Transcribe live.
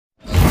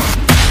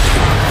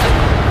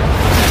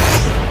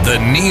The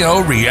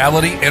Neo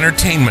Reality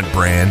Entertainment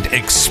brand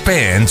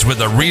expands with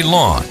a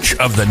relaunch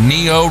of the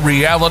Neo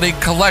Reality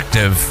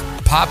Collective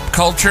Pop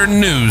Culture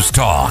News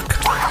Talk.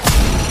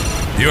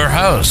 Your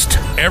host,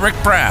 Eric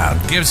Brown,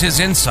 gives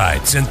his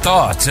insights and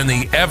thoughts in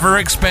the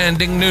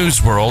ever-expanding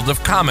news world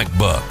of comic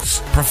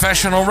books,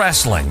 professional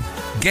wrestling,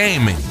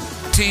 gaming,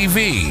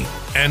 TV,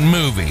 and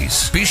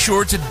movies. Be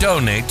sure to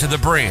donate to the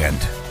brand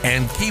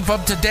and keep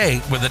up to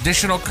date with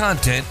additional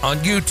content on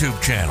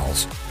YouTube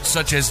channels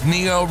such as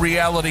Neo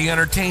Reality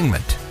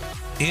Entertainment,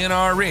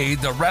 NRE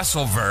The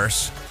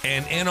Wrestleverse,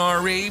 and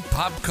NRE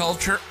Pop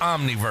Culture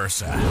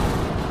Omniversa.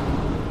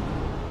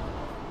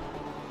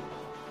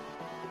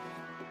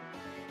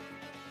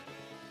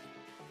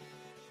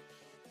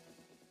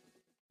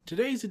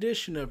 Today's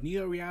edition of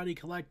Neo Reality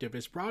Collective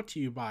is brought to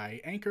you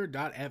by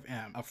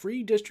Anchor.fm, a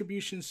free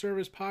distribution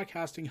service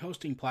podcasting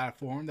hosting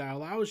platform that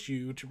allows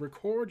you to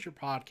record your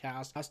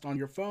podcast on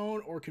your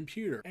phone or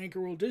computer.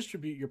 Anchor will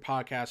distribute your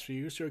podcast for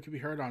you so it can be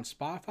heard on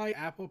Spotify,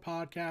 Apple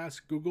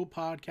Podcasts, Google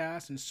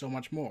Podcasts, and so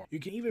much more. You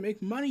can even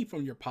make money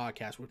from your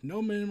podcast with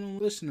no minimum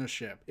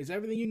listenership. It's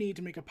everything you need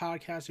to make a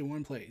podcast in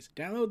one place.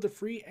 Download the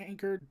free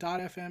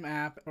Anchor.fm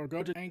app or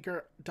go to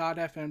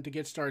Anchor.fm to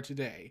get started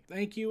today.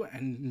 Thank you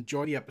and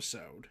enjoy the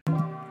episode.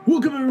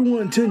 Welcome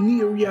everyone to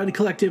Neo Reality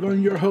Collective.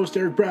 I'm your host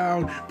Eric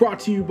Brown, brought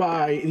to you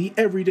by the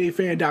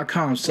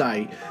everydayfan.com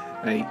site.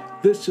 Hey,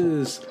 this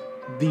is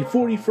the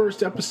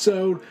 41st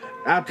episode.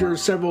 After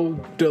several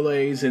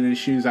delays and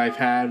issues I've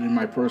had in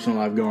my personal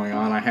life going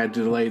on, I had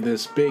to delay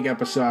this big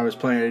episode I was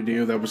planning to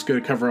do that was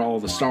going to cover all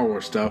the Star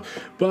Wars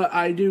stuff. But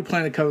I do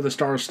plan to cover the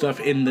Star Wars stuff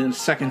in the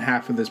second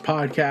half of this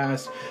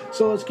podcast.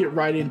 So let's get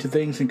right into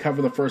things and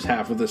cover the first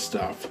half of this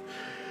stuff.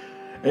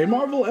 A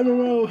Marvel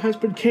MMO has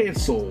been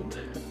canceled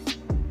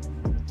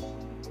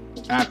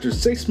after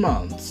 6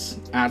 months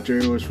after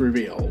it was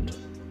revealed.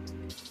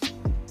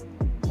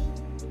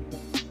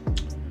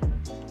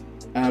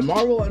 A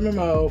Marvel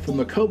MMO from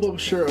the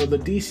co-publisher of the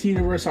DC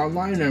Universe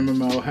Online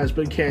MMO has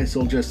been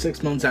canceled just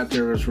 6 months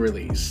after it was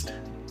released.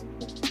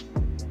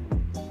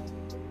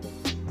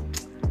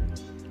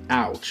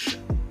 Ouch.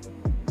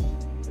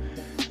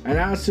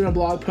 Announced in a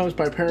blog post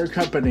by parent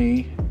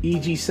company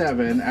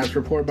EG7, as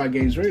reported by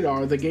Games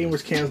Radar, the game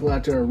was canceled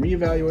after a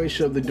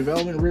reevaluation of the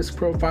development risk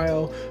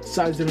profile,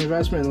 size of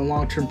investment, and the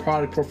long-term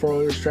product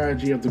portfolio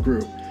strategy of the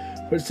group.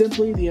 But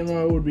simply, the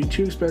MMO would be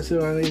too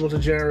expensive and unable to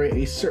generate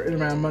a certain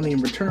amount of money in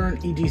return.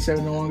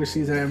 EG7 no longer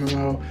sees an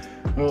MMO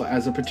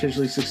as a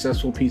potentially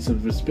successful piece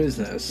of its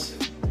business.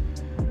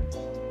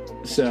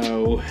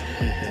 So,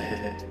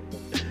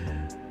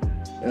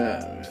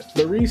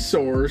 the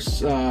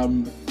resource,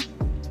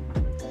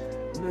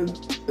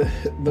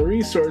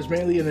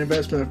 mainly an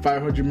investment of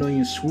 500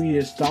 million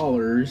Swedish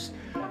dollars,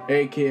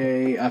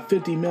 aka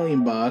 50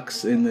 million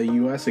bucks in the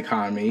US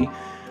economy,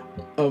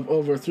 of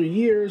over 3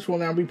 years, will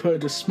now be put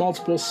into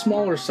multiple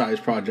smaller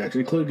sized projects,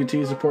 including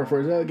continued support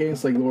for its other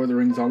games like Lord of the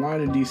Rings Online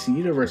and DC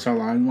Universe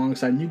Online,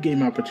 alongside new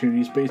game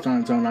opportunities based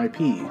on its own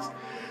IPs.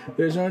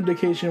 There's no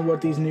indication of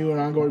what these new and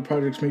ongoing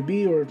projects may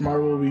be, or if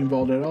Marvel will be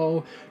involved at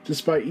all,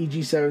 despite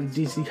EG7's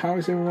DC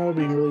Comics MMO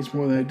being released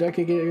more than a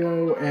decade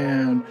ago,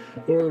 and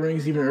Lord of the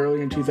Rings even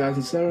earlier in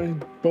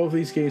 2007. Both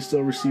these games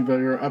still receive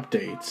regular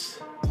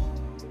updates.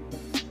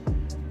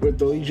 With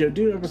the Legion of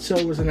Doom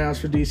episode was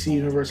announced for DC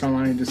Universe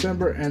Online in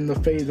December, and the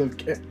Fate of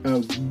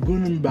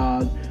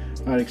Gununbad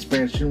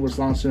expansion was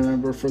launched in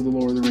November for the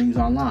Lord of the Rings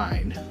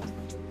Online.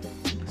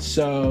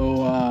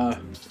 So,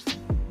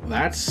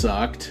 that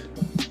sucked.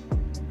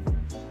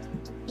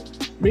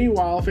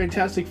 Meanwhile,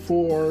 Fantastic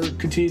Four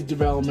continues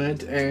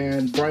development,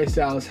 and Bryce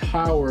Dallas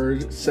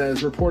Howard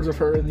says reports of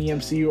her in the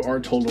MCU are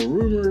total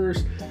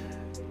rumors,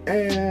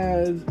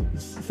 and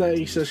so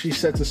she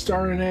sets a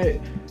star in it.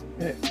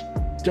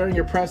 During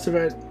a press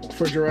event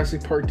for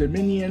Jurassic Park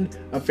Dominion,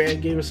 a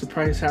fan gave a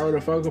surprise Howard a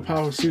Funko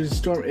Pop of Susan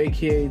Storm,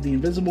 aka the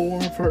Invisible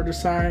Woman, for her to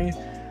sign.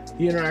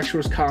 The interaction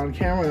was caught on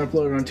camera and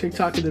uploaded on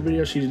TikTok. In the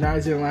video, she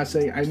denies it and last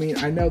saying,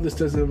 I know this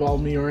doesn't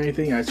involve me or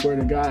anything. I swear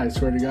to God,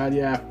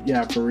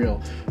 yeah, for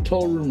real.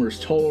 Total rumors.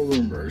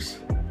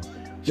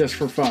 Just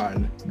for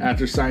fun.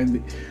 After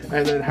signing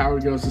and then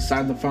Howard goes to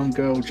sign the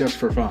Funko just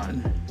for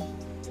fun.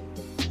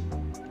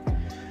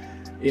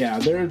 Yeah,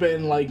 there have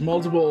been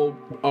multiple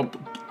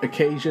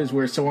occasions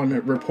where someone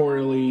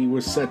reportedly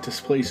was set to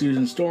play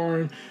Susan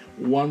Storm.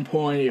 One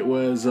point it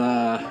was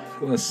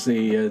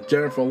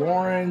Jennifer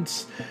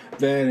Lawrence,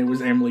 then it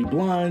was Emily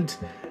Blunt,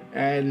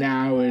 and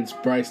now it's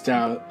Bryce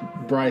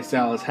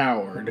Dallas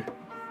Howard.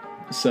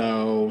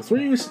 So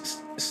three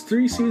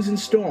Susan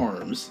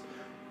Storms.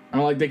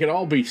 I'm like, they could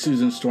all be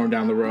Susan Storm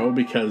down the road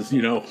because,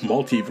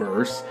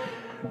 multiverse.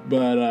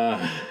 But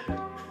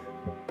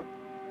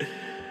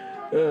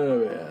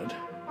oh man.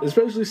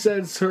 Especially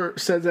since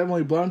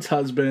Emily Blunt's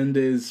husband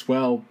is,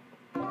 from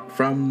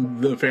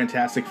the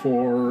Fantastic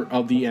Four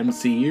of the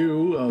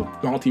MCU, of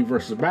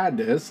Multiverse of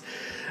Madness.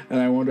 And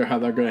I wonder how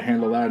they're going to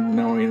handle that,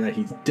 knowing that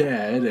he's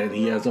dead and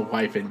he has a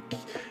wife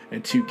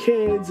and 2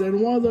 kids,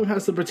 and one of them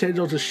has the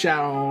potential to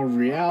shatter all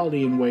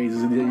reality in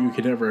ways that you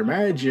could never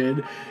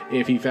imagine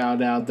if he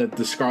found out that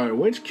the Scarlet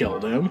Witch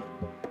killed him.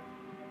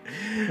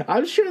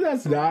 I'm sure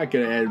that's not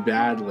going to end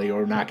badly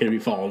or not going to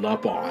be followed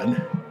up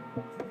on.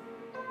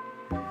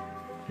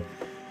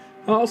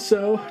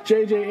 Also,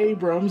 J.J.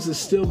 Abrams is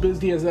still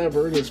busy as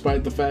ever,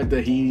 despite the fact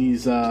that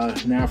he's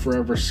now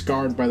forever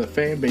scarred by the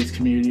fanbase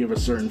community of a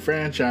certain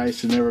franchise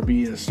to never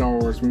be in a Star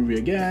Wars movie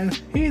again.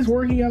 He's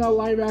working on a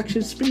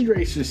live-action Speed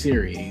Racer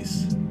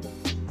series.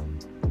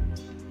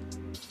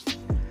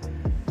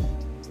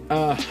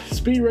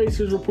 Speed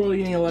Racer is reportedly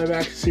getting a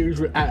live-action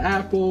series at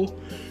Apple,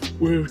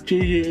 with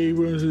J.J.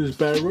 Abrams as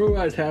Bad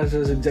Robot tasked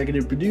as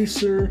executive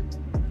producer.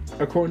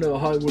 According to The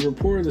Hollywood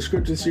Reporter, the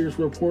scripted series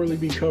will reportedly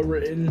be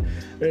co-written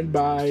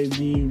by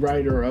the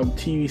writer of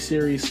TV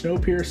series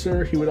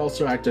Snowpiercer. He would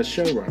also act as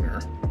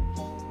showrunner.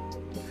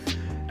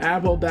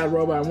 Apple, Bad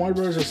Robot, and Warner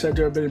Bros. Are said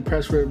to have been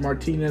impressed with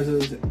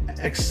Martinez's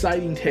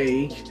exciting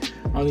take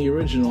on the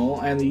original,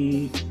 and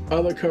the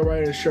other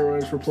co-writer and showrunner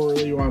is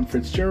reportedly Ron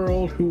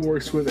Fitzgerald, who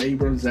works with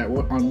Abrams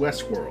on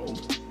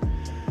Westworld.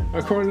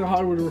 According to the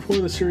Hollywood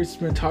Reporter, the series has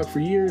been talked for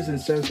years and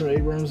stems from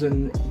Abrams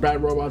and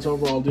Bad Robot's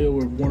overall deal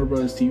with Warner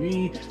Bros.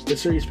 TV. The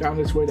series found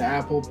its way to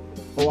Apple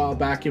a while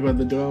back, but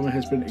the development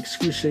has been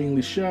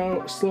excruciatingly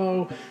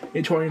slow.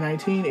 In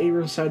 2019,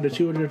 Abrams signed a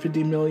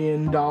 $250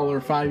 million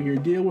 5-year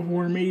deal with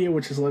Warner Media,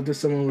 which has led to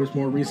some of his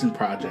more recent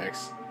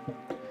projects.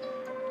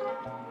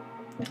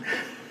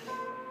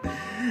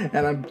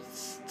 And I'm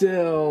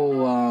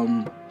still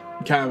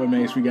kind of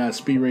amazed we got a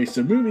Speed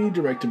Racer movie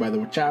directed by the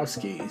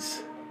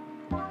Wachowskis.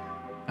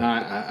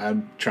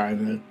 I'm trying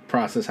to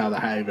process how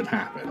that even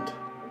happened.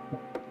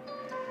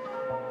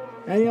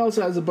 And he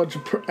also has a bunch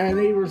of... and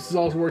Abrams is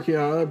also working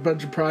on a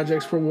bunch of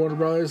projects for Warner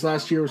Brothers.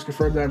 Last year it was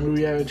confirmed that a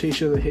movie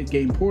adaptation of the hit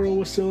game Portal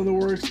was still in the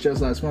works.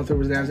 Just last month it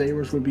was announced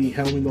Abrams would be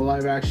helming the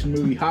live-action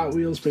movie Hot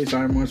Wheels based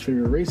on everyone's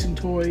favorite racing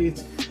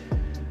toys.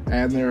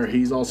 And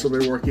he's also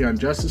been working on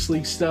Justice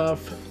League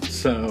stuff.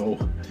 So...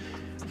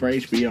 for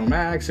HBO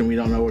Max, and we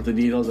don't know what the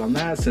details on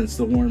that since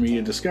the Warner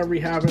Media Discovery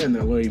happened and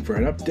they're waiting for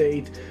an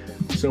update,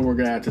 so we're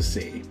gonna have to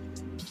see.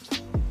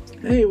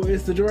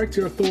 Anyways, the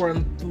director of Thor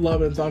and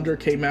Love and Thunder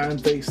came out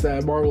and thinks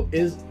that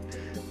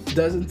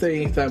doesn't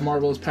think that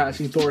Marvel is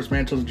passing Thor's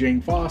mantle to Jane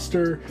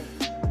Foster.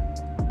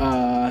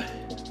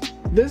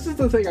 This is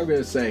the thing I'm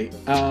gonna say.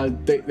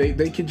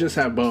 They could just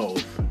have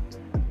both.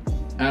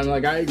 And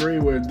I agree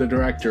with the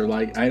director.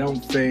 I don't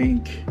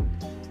think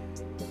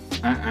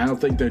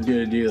they're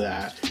gonna do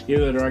that.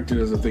 Even the director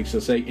doesn't think so.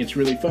 Say it's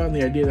really fun.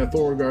 The idea that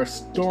Thor got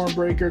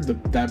Stormbreaker,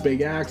 that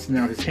big axe, and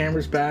now his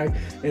hammer's back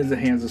in the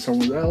hands of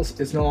someone else.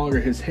 It's no longer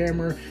his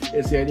hammer.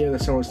 It's the idea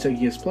that someone's taking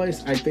his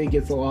place. I think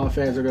it's a lot of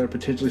fans are going to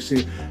potentially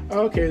see,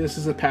 okay, this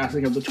is the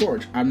passing of the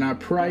torch. I'm not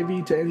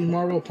privy to any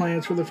Marvel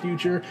plans for the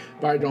future,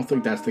 but I don't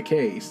think that's the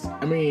case.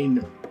 I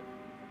mean,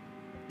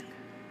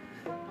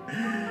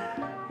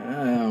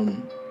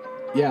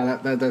 yeah,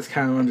 that's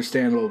kind of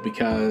understandable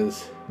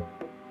because,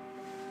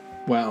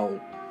 well,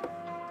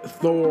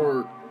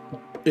 Thor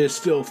is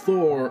still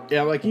Thor.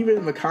 Yeah, even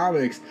in the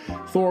comics,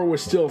 Thor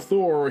was still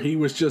Thor. He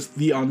was just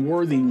the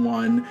unworthy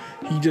one.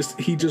 He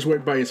just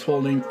went by his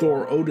full name,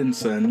 Thor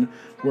Odinson,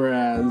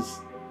 whereas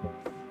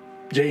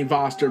Jane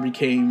Foster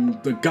became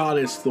the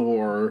goddess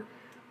Thor.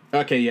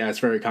 Okay, yeah, it's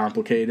very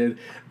complicated.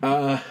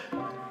 Yeah,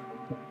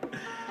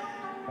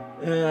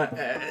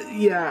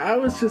 I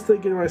was just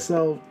thinking to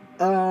myself,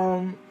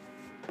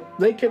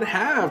 they could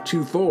have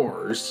 2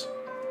 Thors.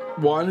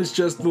 One is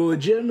just the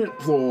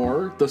legitimate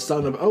Thor, the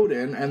son of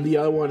Odin, and the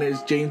other one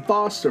is Jane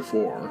Foster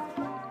Thor.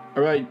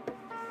 Alright,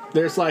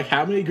 there's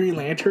how many Green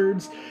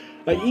Lanterns?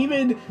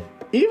 Even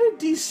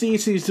DC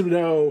seems to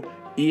know,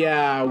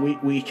 yeah,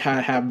 we kind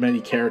of have many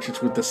characters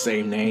with the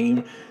same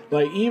name.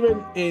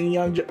 Even in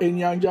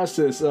Young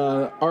Justice,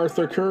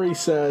 Arthur Curry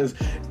says,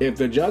 if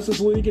the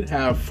Justice League could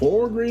have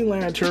 4 Green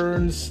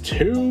Lanterns,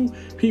 2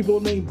 people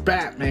named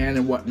Batman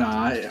and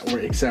whatnot, or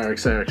etc.,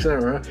 etc.,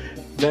 etc.,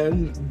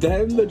 then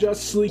the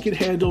Justice League could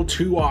handle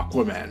 2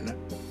 Aquamen.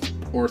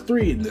 Or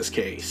 3 in this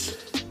case.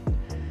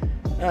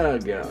 Oh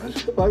god.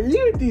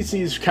 Even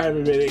DC's kind of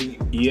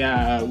admitting,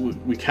 yeah,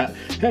 we got...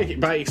 Heck,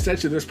 by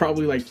extension, there's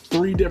probably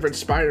 3 different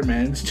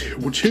Spider-Mans.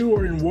 2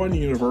 are in one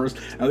universe,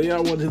 and the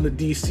other one's in the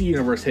DC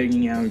universe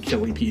hanging out and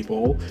killing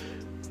people.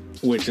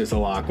 Which is a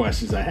lot of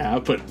questions I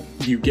have, but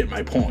you get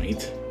my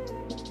point.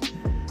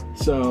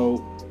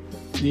 So,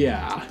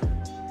 yeah.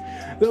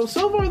 Though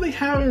so far they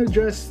haven't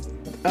addressed...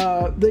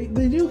 They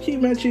do keep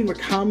mentioning the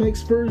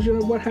comics version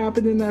of what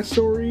happened in that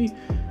story.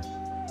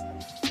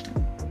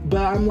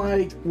 But I'm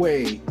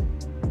wait,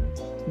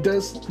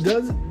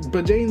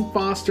 but Jane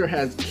Foster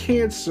has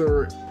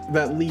cancer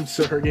that leads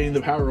to her getting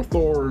the power of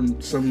Thor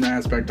and some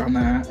aspect on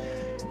that.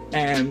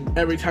 And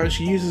every time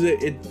she uses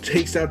it, it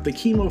takes out the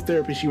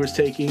chemotherapy she was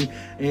taking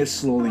and is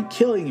slowly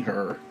killing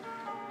her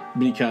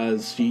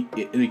because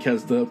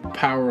the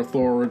power of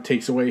Thor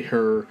takes away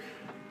her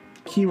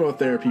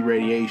chemotherapy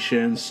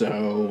radiation.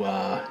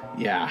 So,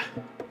 yeah,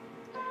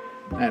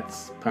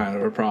 that's kind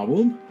of a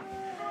problem.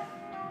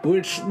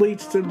 Which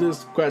leads to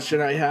this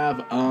question I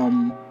have.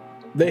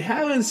 They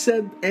haven't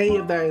said any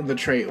of that in the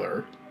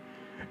trailer.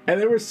 And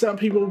there were some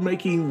people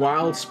making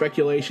wild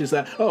speculations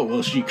that, oh,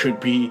 well, she could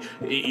be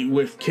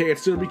with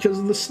cancer because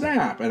of the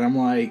snap. And I'm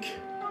like,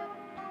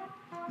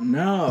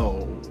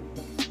 no.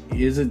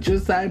 Is it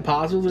just that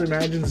impossible to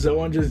imagine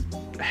someone just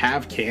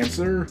have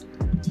cancer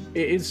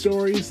in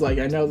stories? Like,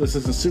 I know this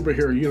is a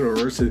superhero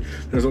universe and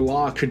there's a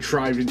lot of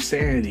contrived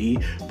insanity,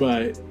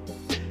 but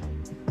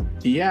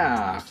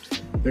yeah,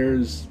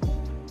 there's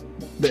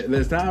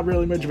not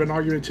really much of an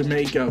argument to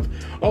make of,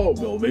 oh,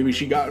 well, maybe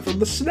she got it from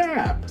the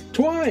snap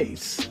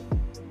twice.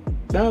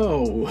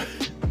 No,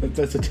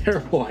 that's a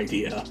terrible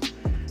idea.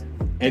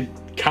 And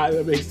kind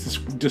of makes this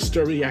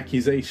disturbing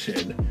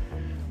accusation.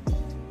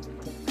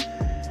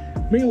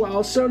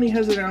 Meanwhile, Sony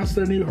has announced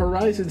their new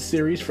Horizon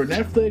series for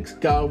Netflix,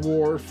 God of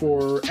War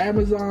for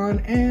Amazon,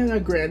 and a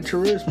Gran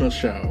Turismo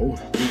show.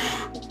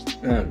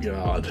 Oh,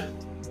 God.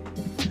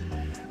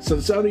 So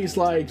Sony's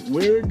like,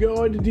 we're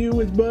going to do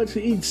as much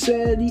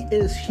insanity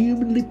as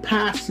humanly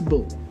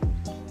possible.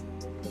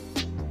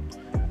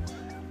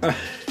 And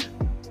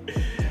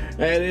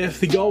if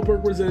the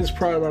Goldberg was in his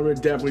prime, I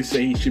would definitely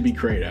say he should be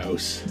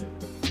Kratos.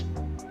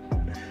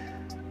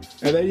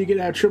 And then you can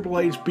have Triple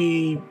H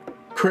be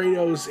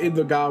Kratos in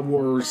the God of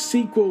War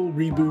sequel,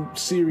 reboot,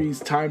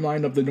 series,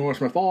 timeline of the Norse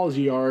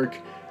mythology arc,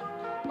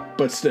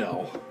 but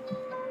still.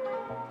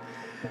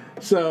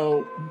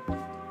 So,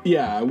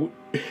 yeah.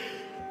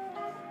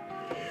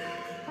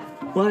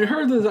 When I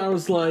heard this, I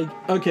was like,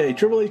 okay,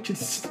 Triple H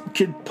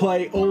could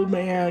play old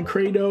man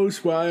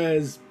Kratos,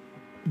 whereas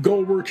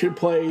Goldberg could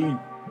play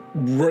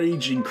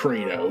raging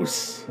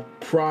Kratos,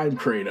 prime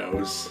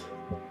Kratos.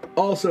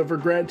 Also, for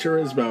Gran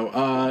Turismo,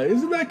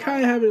 isn't that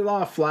kind of having a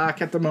lot of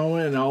flack at the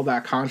moment and all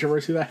that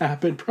controversy that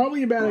happened?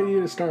 Probably a bad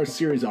idea to start a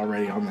series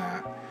already on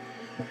that.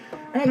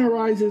 And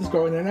Horizon's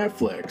going to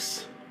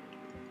Netflix.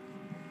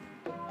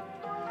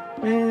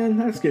 And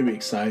that's going to be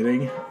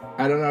exciting.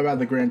 I don't know about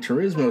the Gran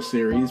Turismo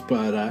series,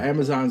 but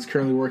Amazon's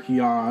currently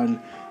working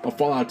on a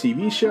Fallout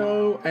TV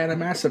show and a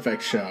Mass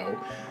Effect show,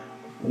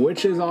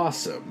 which is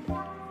awesome.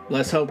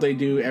 Let's hope they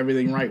do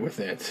everything right with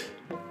it.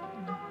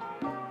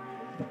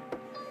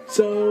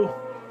 So,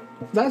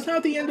 that's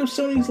not the end of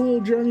Sony's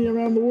little journey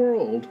around the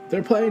world.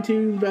 They're planning to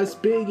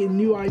invest big in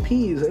new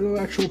IPs,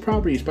 intellectual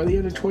properties. By the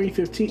end of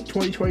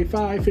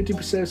 2025, 50% of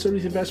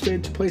Sony's investment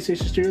into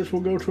PlayStation Studios will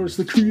go towards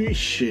the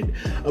creation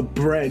of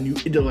brand new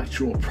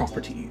intellectual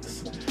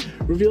properties.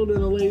 Revealed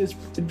in the latest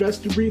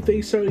investor briefing,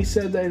 Sony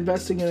said that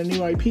investing in a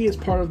new IP is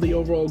part of the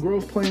overall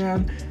growth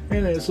plan,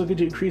 and it's looking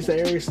to increase that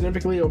area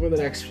significantly over the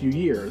next few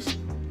years.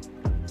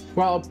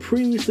 While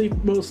previously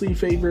mostly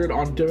favored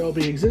on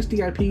developing existing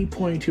IP,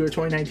 pointing to a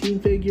 2019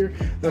 figure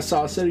that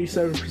saw a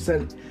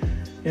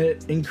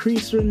 77%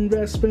 increase in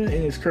investment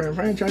in its current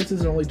franchises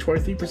and only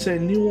 23%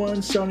 in new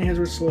ones, Sony has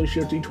been slowly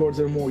shifting towards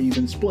a more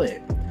even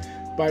split.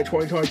 By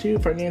 2022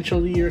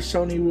 financial year,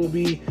 Sony will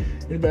be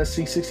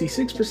investing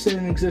 66%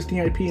 in existing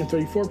IP and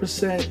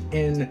 34%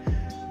 in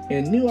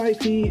new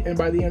IP, and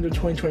by the end of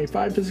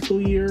 2025 fiscal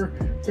year,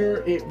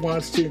 it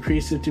wants to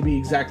increase it to be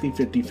exactly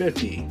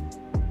 50-50.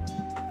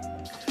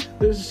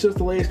 This is just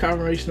the latest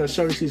confirmation that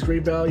Sony sees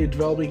great value in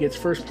developing its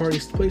first-party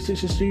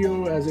PlayStation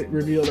studio, as it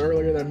revealed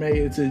earlier that May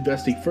it's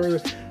investing further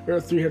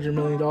 $300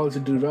 million into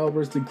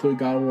developers to include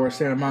God of War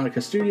Santa Monica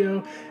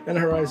Studio and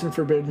Horizon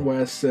Forbidden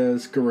West,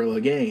 says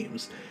Guerrilla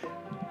Games.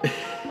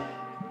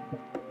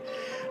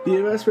 The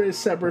investment is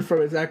separate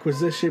from its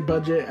acquisition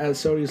budget, as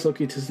Sony is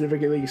looking to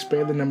significantly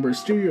expand the number of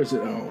studios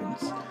it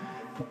owns.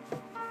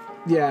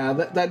 Yeah,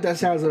 that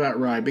sounds about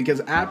right, because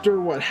after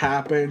what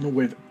happened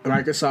with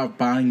Microsoft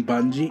buying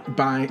buying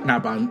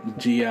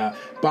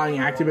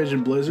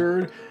Activision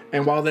Blizzard,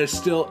 and while there's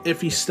still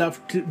iffy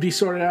stuff to be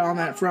sorted out on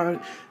that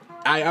front,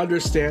 I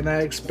understand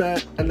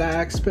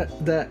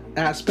that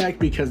aspect,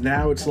 because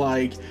now it's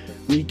like,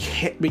 we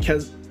can't,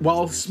 because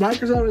while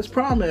Microsoft has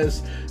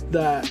promised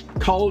that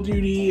Call of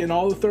Duty and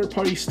all the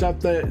third-party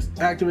stuff that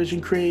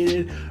Activision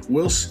created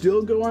will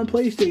still go on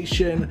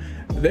PlayStation,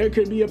 there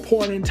could be a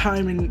point in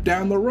time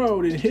down the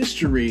road in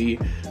history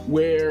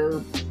where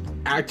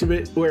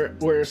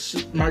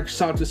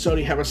Microsoft and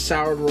Sony have a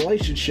soured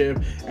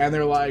relationship, and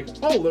they're like,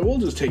 oh, then we'll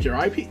just take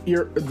your IP,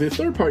 the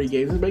third-party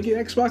games, and make it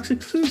Xbox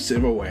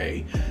exclusive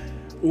away.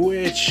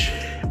 Which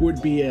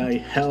would be a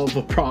hell of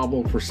a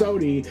problem for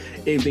Sony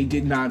if they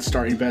did not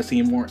start investing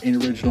in more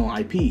original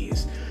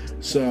IPs.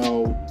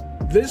 So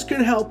this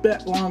could help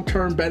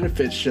long-term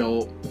benefits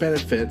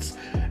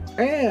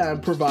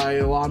and provide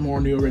a lot more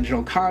new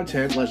original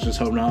content. Let's just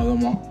hope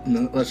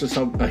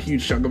a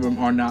huge chunk of them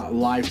are not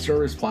live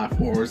service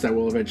platforms that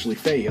will eventually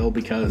fail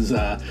because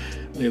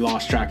they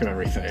lost track of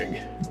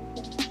everything.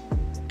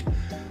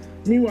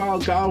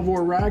 Meanwhile, God of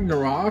War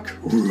Ragnarok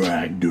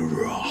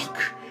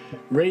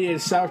rated in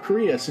South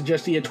Korea,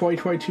 suggesting a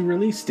 2022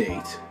 release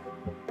date.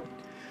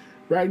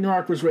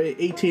 Ragnarok was rated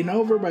 18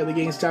 over by the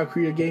game's South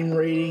Korea Game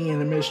Rating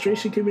and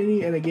Administration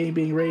Committee, and a game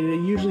being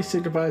rated usually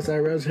signifies that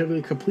a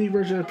relatively complete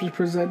version has been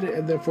presented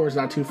and therefore is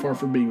not too far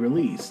from being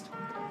released.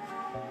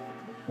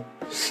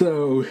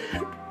 So,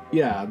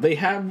 Yeah,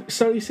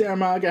 Sony Santa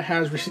Monica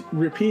has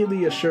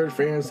repeatedly assured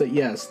fans that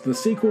yes, the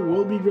sequel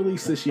will be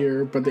released this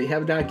year, but they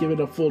have not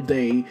given a full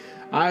date.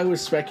 I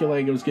was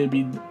speculating it was going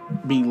to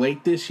be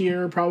late this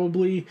year,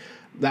 probably.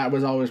 That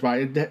was always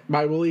my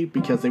belief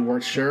because they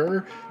weren't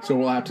sure, so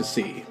we'll have to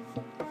see.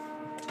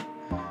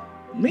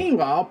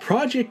 Meanwhile,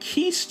 Project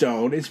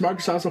Keystone is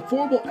Microsoft's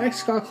affordable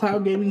xCloud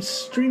cloud gaming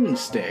streaming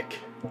stick.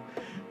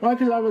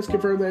 Microsoft has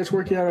confirmed that it's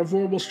working on an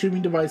affordable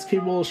streaming device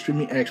capable of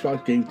streaming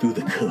Xbox games through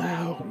the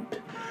cloud.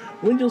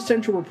 Windows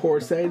Central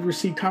reports that it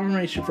received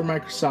confirmation from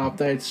Microsoft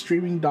that its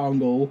streaming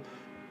dongle,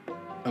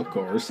 of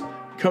course,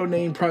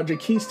 codenamed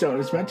Project Keystone,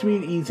 is meant to be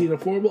an easy and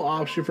affordable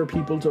option for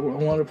people to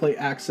want to play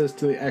access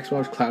to the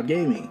Xbox cloud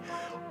gaming.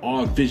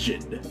 Our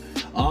vision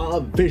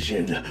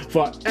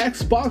for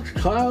Xbox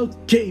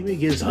cloud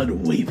gaming is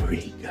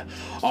unwavering.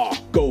 Our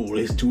goal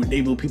is to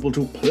enable people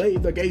to play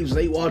the games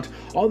they want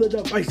on the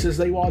devices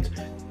they want,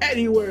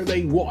 anywhere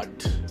they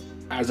want.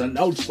 As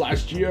announced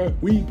last year,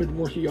 we've been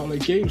working on a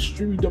game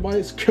streaming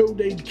device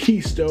codenamed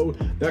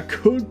Keystone that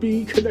could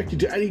be connected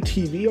to any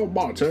TV or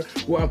monitor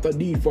without the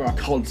need for a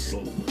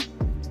console.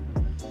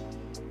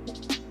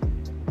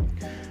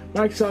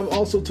 Microsoft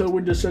also told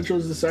Windows Central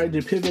has decided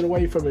to pivot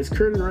away from its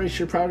current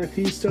iteration of Project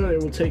Keystone. It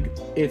will take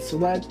its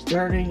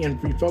learning and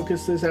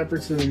refocus its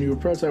efforts in a new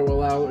approach that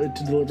will allow it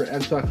to deliver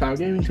Xbox cloud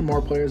gaming to more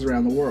players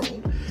around the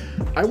world.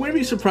 I wouldn't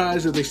be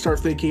surprised if they start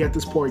thinking at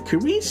this point,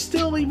 could we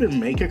still even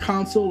make a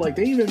console? Like,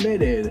 they even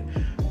admitted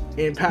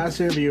in past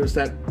interviews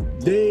that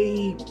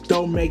they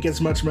don't make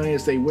as much money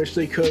as they wish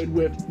they could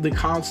with the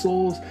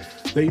consoles.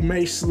 They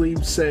basically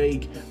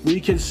say, we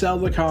can sell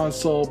the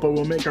console, but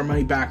we'll make our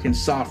money back in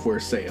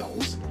software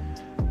sales.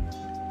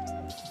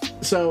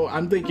 So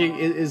I'm thinking,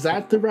 is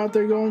that the route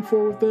they're going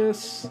for with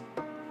this?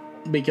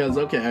 Because,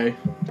 okay.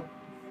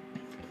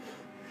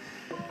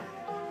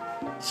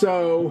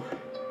 So,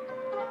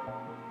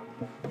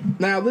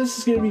 now this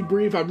is going to be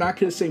brief. I'm not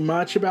going to say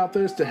much about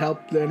this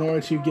in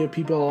order to give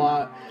people a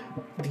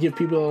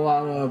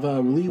lot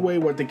of leeway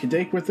what they can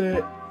take with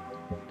it.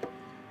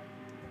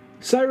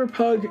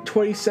 Cyberpunk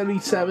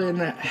 2077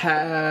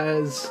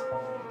 has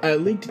a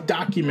leaked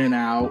document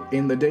out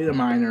in the data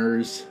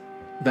miners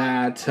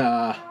that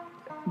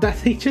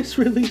they just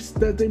released,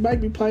 that they might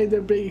be planning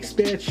their big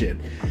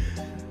expansion.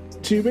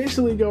 To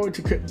basically go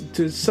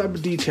into some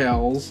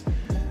details,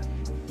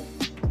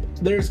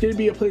 there's going to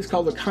be a place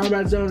called the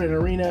Combat Zone, an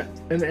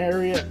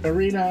area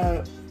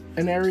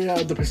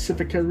of the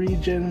Pacifica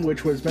region,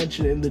 which was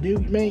mentioned in the new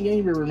main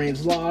game but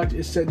remains locked.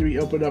 Is said to be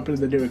opened up in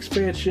the new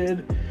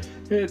expansion,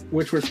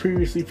 which was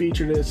previously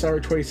featured in the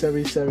Cyber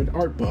 2077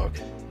 art book.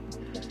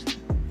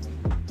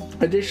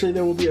 Additionally,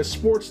 there will be a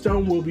sports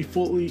dome will be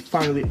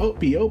finally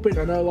be open,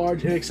 another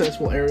large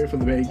inaccessible area for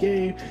the main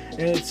game,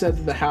 and it's said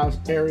that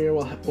the area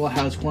will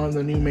house one of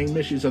the new main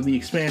missions of the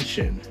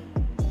expansion.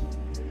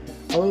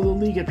 Although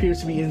the league appears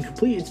to be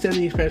incomplete, instead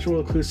the expansion will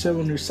include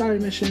several new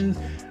side missions,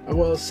 as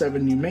well as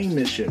 7 new main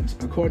missions.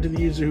 According to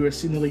the user who has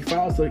seen the league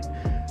files,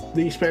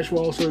 the expansion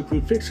will also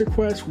include fixer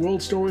quests,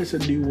 world stories,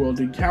 and new world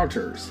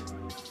encounters.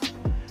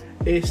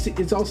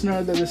 It's also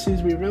noted that there seems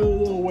to be very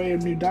little way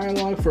of new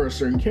dialogue for a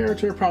certain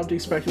character, prompting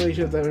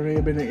speculation that there may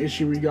have been an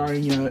issue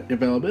regarding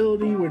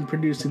availability when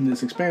producing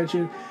this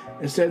expansion.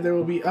 Instead, there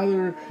will be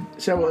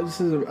several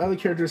instances of other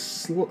characters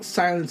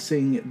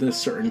silencing this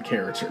certain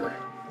character.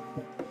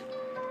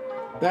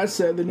 That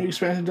said, the new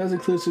expansion does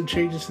include some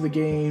changes to the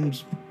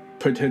game's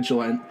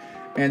potential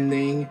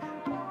ending,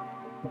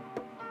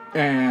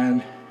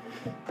 and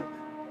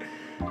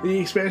the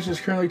expansion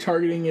is currently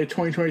targeting a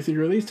 2023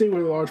 release date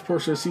with a large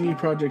portion of CD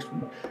Projekt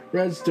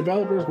Red's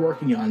developers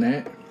working on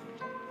it.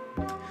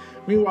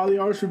 Meanwhile, the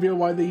artists reveal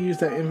why they used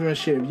that infamous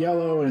shade of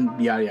yellow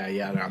and yada yada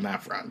yada on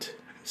that front.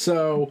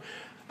 So,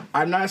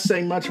 I'm not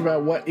saying much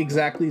about what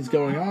exactly is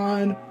going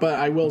on, but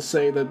I will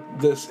say that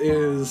this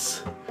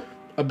is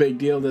a big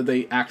deal that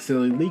they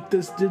accidentally leaked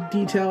this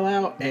detail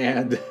out,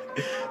 and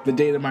the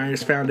data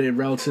miners found it in a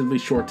relatively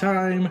short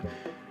time,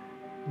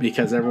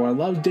 because everyone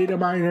loves data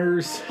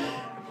miners.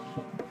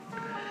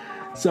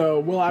 So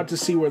we'll have to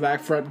see where that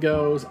front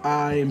goes.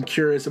 I'm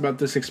curious about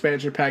this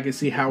expansion pack and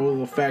see how it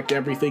will affect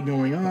everything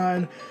going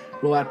on.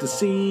 We'll have to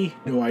see,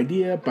 no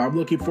idea, but I'm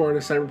looking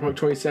forward to Cyberpunk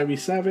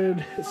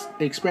 2077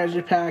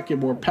 expansion pack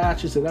and more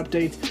patches and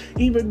updates,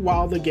 even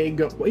while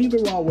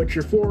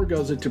Witcher 4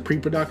 goes into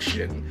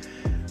pre-production.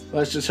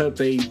 Let's just hope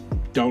they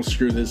don't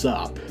screw this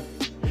up.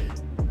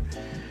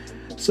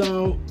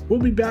 So, we'll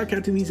be back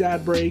after these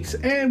ad breaks,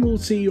 and we'll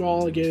see you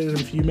all again in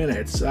a few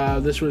minutes.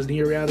 This was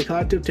Neo Reality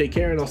Collective. Take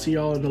care, and I'll see you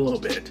all in a little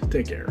bit.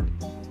 Take care.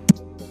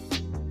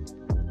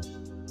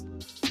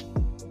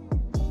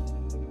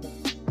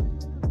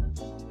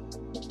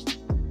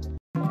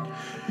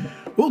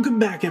 Welcome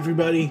back,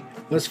 everybody.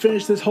 Let's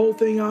finish this whole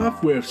thing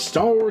off with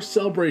Star Wars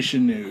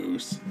Celebration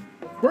news.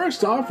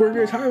 First off, we're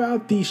going to talk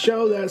about the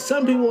show that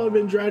some people have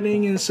been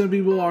dreading and some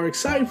people are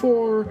excited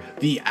for,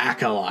 The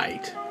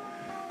Acolyte.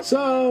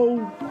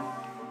 So,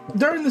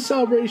 during the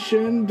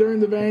celebration, during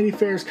the Vanity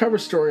Fair's cover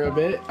story of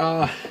it,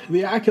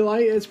 The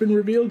Acolyte has been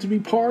revealed to be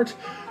part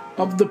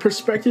of the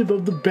perspective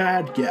of the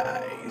bad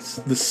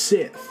guys, the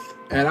Sith.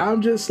 And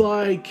I'm just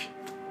like,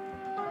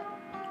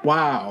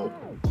 wow.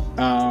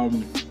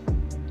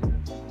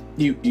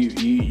 You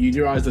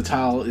realize the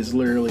title is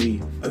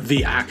literally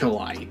The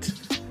Acolyte.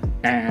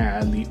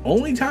 And the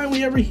only time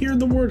we ever hear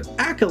the word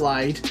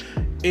acolyte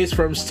is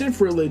from Sith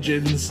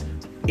religions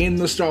in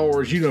the Star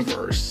Wars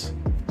universe.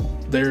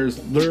 There's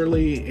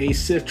literally a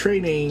Sith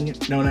training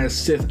known as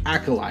Sith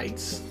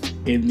acolytes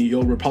in the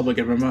Old Republic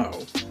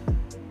MMO.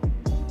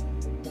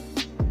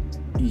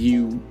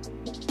 You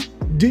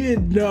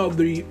did know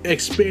the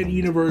expanded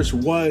universe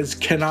was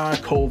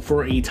canonical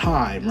for a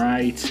time,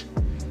 right?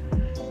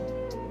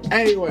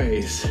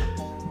 Anyways,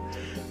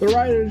 the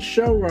writer and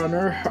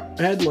showrunner,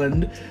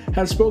 Headland,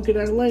 has spoken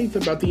at length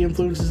about the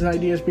influences and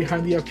ideas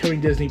behind the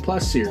upcoming Disney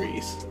Plus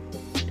series.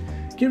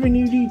 Giving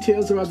you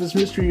details about this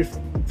mystery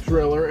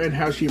thriller and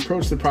how she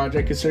approached the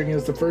project, considering it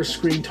as the first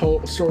screen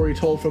story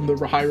told from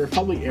the High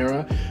Republic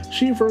era,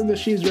 she affirmed that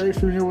she is very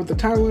familiar with the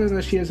timeline and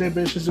that she has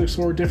ambitions to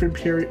explore a different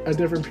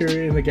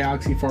period in the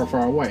galaxy far,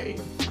 far away.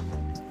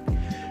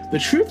 The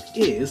truth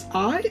is,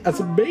 I, as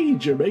a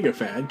major mega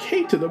fan,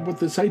 came to them with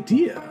this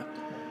idea.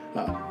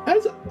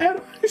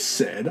 And I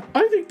said,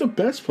 I think the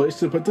best place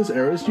to put this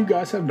era is you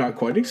guys have not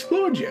quite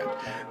explored yet.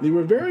 They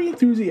were very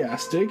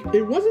enthusiastic.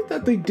 It wasn't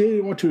that they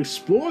didn't want to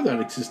explore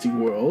that existing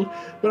world,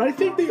 but I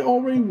think they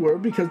already were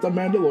because The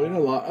Mandalorian and a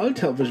lot of other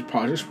television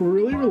projects were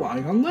really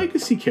relying on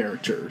legacy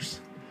characters.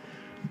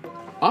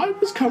 I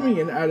was coming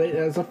in at it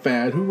as a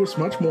fan who was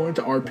much more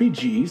into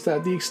RPGs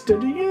that the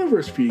extended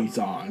universe feeds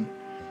on.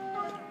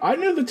 I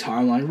knew the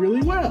timeline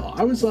really well.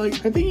 I was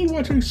like, I think you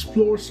want to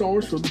explore Star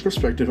Wars from the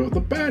perspective of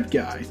the bad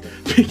guys,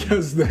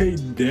 because they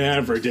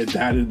never did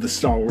that in the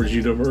Star Wars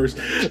universe.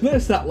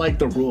 There's not like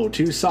the Rule of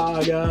Two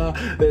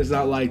saga, there's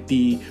not like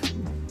the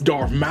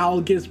Darth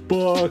Malgus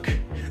book.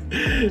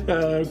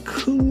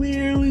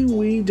 Clearly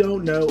we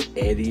don't know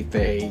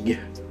anything.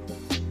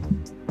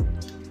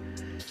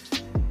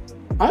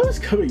 I was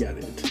coming at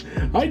it.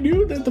 I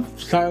knew that the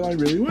timeline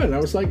really well. I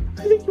was like,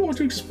 I think you want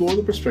to explore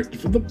the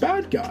perspective of the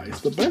bad guys.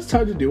 The best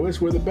time to do it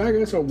is where the bad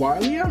guys are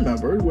wildly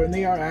outnumbered, when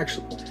they are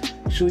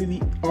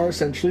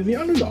essentially the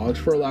underdogs,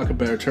 for lack of a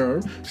better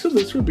term. So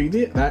this would be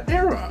that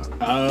era.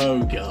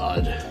 Oh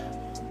god.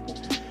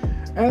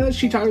 And then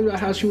she talked about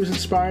how she was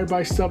inspired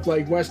by stuff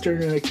like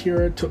Western and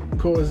Akira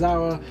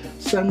Kurosawa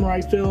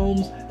samurai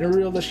films, and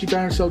revealed that she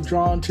found herself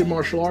drawn to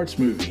martial arts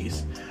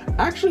movies.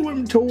 Actually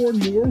went toward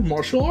more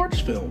martial arts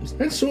films,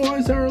 and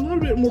storylines that are a little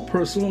bit more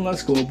personal and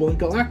less global and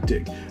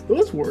galactic.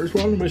 Those words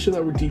were on a mission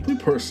that were deeply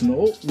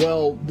personal.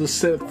 Well, the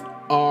Sith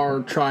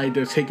are trying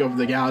to take over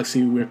the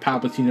galaxy, with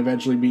Palpatine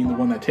eventually being the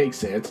one that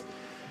takes it,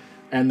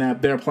 and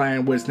that their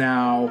plan was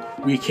now,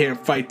 we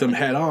can't fight them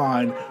head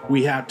on,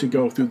 we have to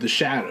go through the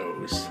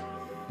shadows.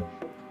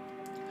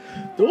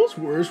 Those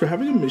words were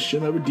having a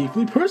mission that were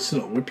deeply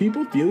personal, with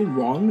people feeling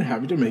wrong and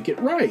having to make it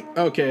right.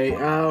 Okay,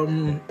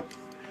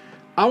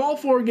 I'm all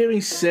for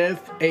giving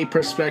Sith a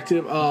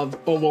perspective of,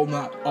 oh, well,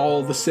 not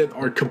all the Sith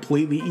are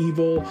completely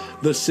evil.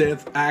 The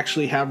Sith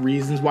actually have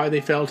reasons why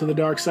they fell to the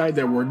dark side,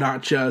 that were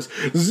not just,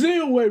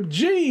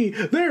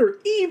 ZOMG, they're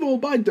evil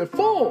by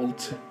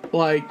default.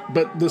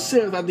 But the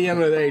Sith, at the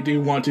end of the day, do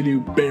want to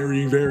do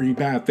very, very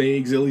bad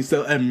things. At least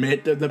they'll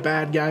admit that the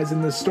bad guys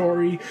in the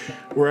story,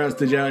 whereas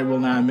the Jedi will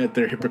not admit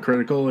they're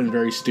hypocritical and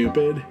very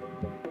stupid.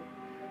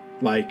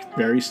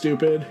 Very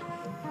stupid.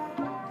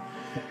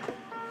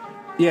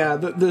 Yeah,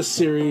 this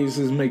series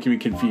is making me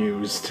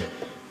confused,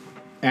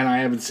 and I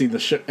haven't seen the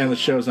show, and the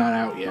show's not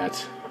out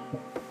yet.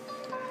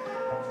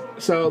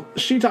 So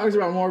she talks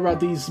more about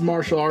these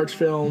martial arts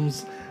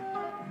films,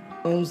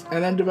 and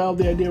then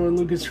developed the idea with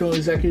Lucasfilm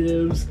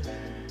executives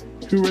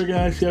who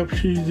recognize the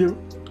opportunity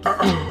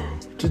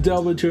to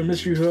delve into a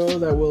mystery thriller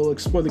that will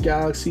explore the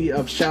galaxy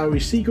of shadowy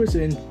secrets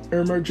and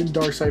emergent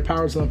dark side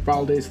powers in the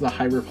final days of the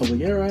High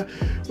Republic era,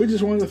 which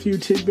is one of the few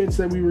tidbits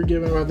that we were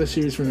given about the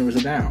series when it was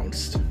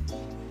announced.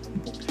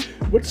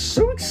 What's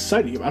so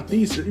exciting about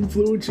these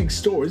influencing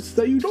stories is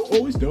that you don't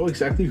always know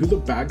exactly who the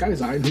bad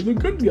guys are and who the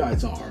good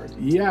guys are.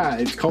 Yeah,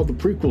 it's called the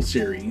prequel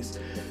series.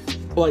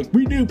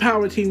 We knew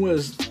Palpatine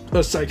was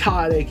a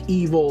psychotic,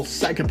 evil,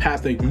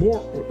 psychopathic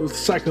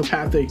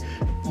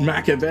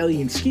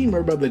Machiavellian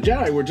schemer, but the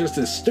Jedi were just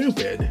as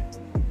stupid.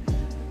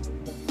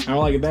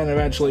 And then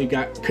eventually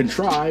got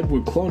contrived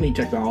with cloning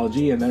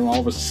technology, and then all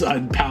of a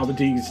sudden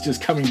Palpatine's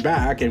just coming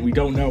back, and we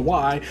don't know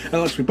why,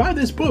 unless we buy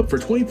this book for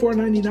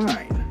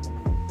 $24.99.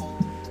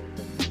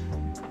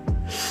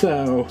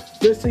 So,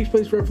 this takes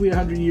place roughly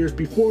 100 years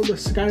before the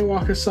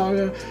Skywalker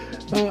saga,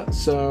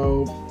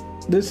 so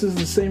this is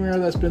the same era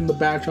that's been the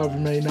backdrop of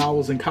many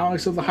novels and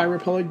comics of the High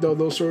Republic, though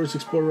those stories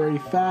explore very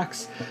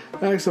facts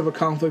of a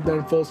conflict that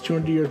unfolds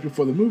 200 years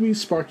before the movies,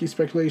 sparking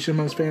speculation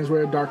amongst fans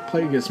where a Darth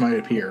Plagueis might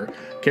appear.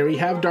 Can we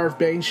have Darth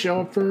Bane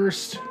show up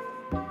first?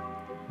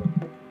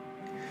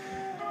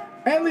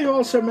 And they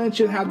also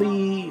mentioned how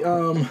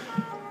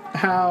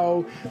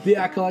the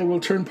Acolyte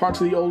will turn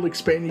parts of the old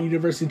expanded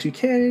universe into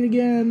canon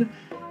again.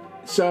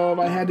 So if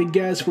I had to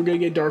guess, we're going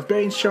to get Darth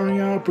Bane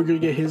showing up, we're going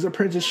to get his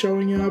apprentice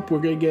showing up, we're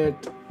going to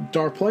get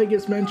Darth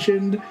Plagueis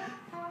mentioned.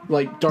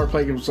 Like, Darth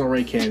Plagueis was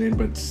already canon,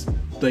 but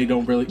they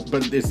don't really...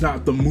 But it's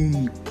not the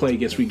Moon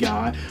Plagueis we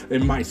got.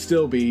 It might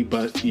still be,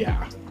 but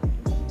yeah.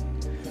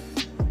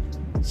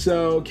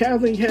 So,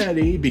 Kathleen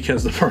Kennedy,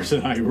 because the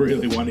person I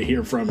really want to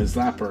hear from is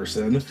that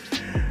person.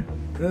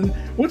 And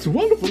what's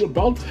wonderful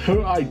about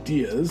her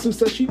ideas is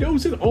that she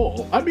knows it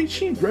all. I mean,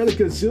 she's read a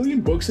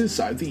gazillion books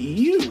inside the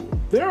EU.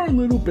 There are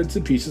little bits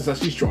and pieces that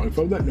she's drawing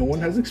from that no one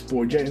has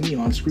explored yet in the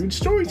on-screen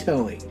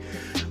storytelling.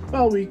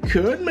 Well, we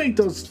could make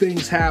those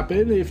things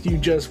happen if you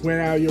just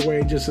went out of your way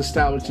and just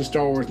established the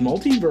Star Wars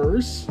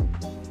multiverse.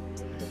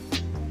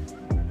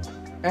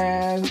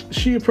 And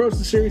she approached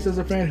the series as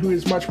a fan who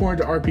is much more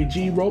into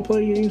RPG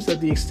role-playing games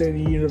that the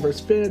extended universe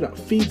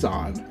feeds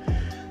on.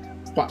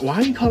 Why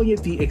are you calling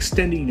it the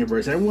extended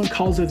universe? Everyone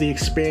calls it the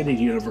expanded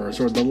universe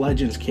or the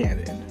Legends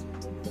canon.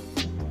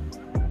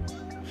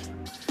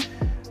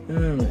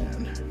 Oh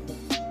man.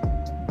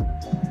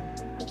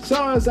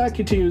 So as that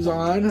continues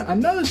on,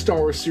 another Star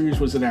Wars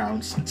series was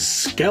announced,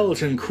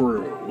 Skeleton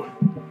Crew.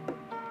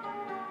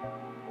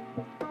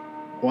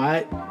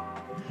 What?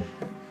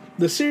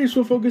 The series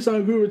will focus on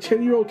a group of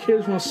 10-year-old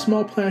kids from a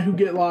small planet who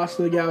get lost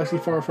in a galaxy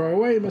far, far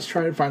away and must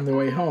try to find their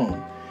way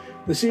home.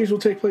 The series will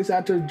take place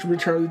after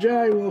Return of the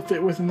Jedi and will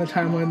fit within the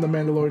timeline the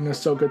Mandalorian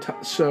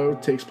Ahsoka show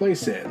takes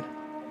place in.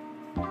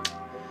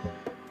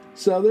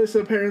 So this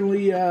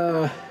apparently,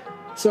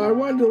 so I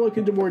wanted to look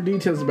into more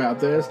details about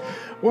this.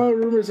 One of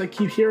the rumors I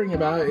keep hearing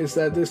about is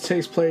that this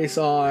takes place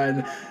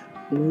on,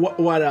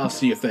 what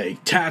else do you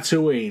think?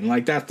 Tatooine,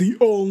 like that's the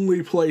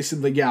only place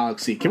in the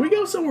galaxy. Can we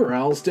go somewhere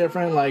else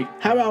different? Like,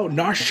 how about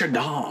Nar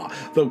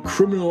Shaddaa, the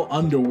criminal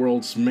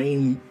underworld's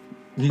main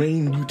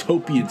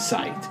utopian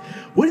site?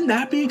 Wouldn't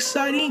that be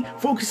exciting?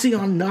 Focusing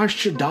on Nar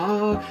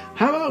Shaddaa?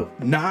 How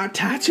about not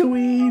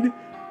Tatooine?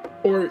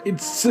 Or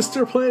its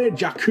sister planet,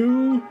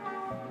 Jakku?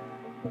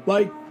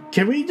 Like,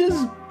 can we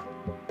just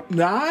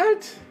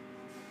not?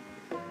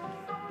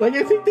 Like,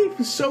 I think they've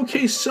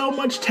showcased so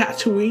much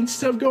Tatooine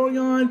stuff going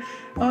on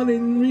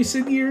in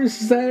recent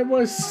years that I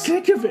was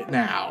sick of it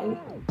now.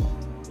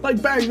 Like,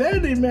 back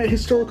then, it meant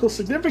historical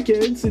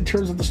significance in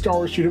terms of the Star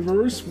Wars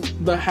universe,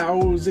 the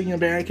housing of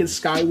Anakin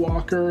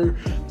Skywalker,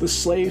 the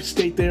slave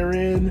state they're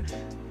in,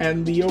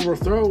 and the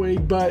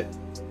overthrowing, but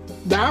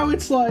now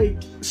it's, like,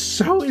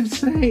 so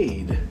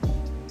insane.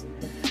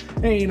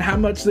 And how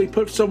much they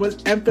put so much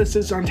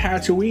emphasis on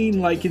Tatooine,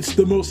 like it's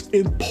the most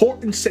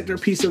important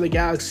centerpiece of the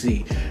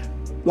galaxy.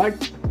 Like,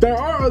 there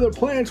are other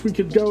planets we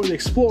could go and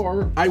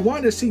explore. I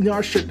want to see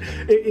Nar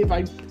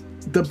Shaddaa.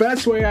 The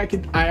best way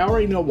I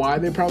already know why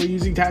they're probably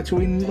using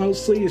Tatooine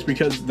mostly is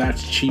because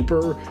that's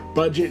cheaper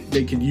budget.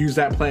 They could use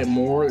that planet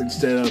more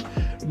instead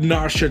of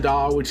Nar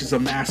Shaddaa, which is a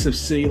massive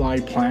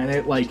city-like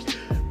planet, like,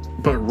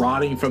 but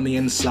rotting from the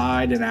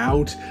inside and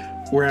out.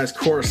 Whereas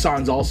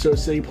Coruscant's also a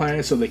city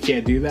planet, so they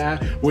can't do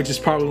that, which is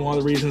probably one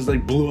of the reasons they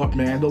blew up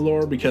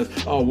Mandalore, because,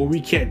 oh, well, we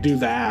can't do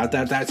that.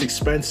 That's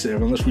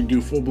expensive unless we do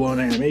full-blown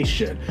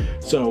animation.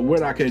 So we're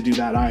not going to do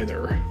that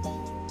either.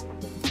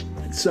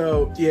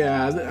 So,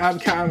 yeah, I'm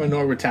kind of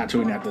annoyed with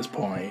Tatooine at this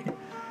point.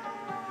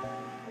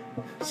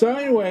 So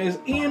anyways,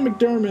 Ian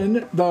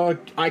McDiarmid, the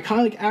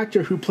iconic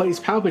actor who plays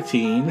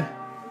Palpatine,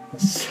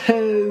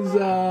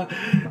 says,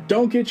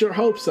 don't get your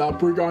hopes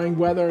up regarding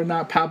whether or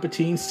not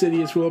Palpatine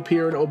Sidious will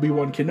appear in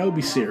Obi-Wan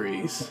Kenobi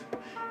series.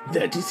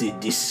 That is a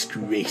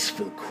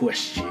disgraceful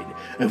question,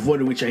 of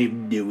one which I have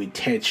no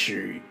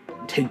intention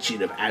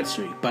of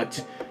answering,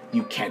 but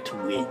you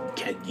can't win,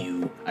 can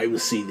you? I will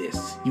say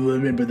this. You will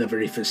remember the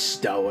very first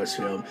Star Wars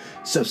film,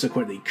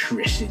 subsequently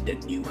christened A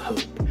New Hope.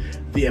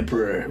 The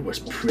Emperor was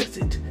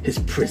present, his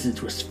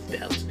presence was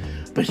felt,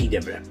 but he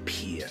never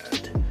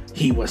appeared.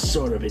 He was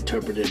sort of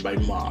interpreted by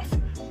Moff,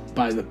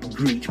 by the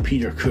great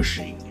Peter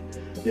Cushing.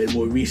 Then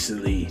more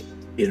recently,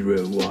 in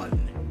Rogue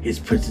One, his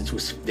presence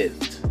was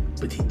felt,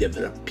 but he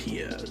never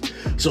appeared.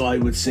 So I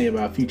would say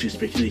about future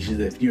speculations,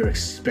 if you're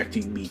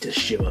expecting me to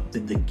show up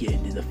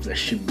again in the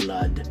flesh and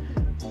blood,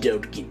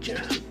 don't get your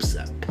hopes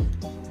up.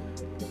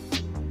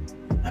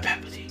 I'm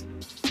Palpatine.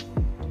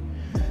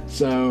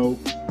 So,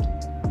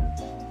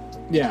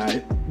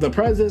 yeah, the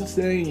presence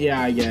thing, yeah,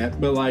 I get.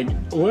 But, like,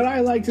 would I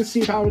like to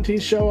see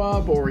Palpatine show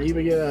up or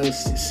even get a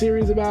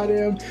series about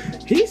him?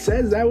 He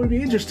says that would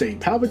be interesting.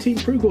 Palpatine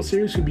prequel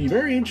series would be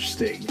very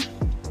interesting.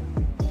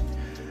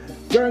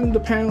 During the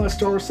panel at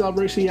Star Wars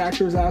Celebration, the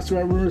actor was asked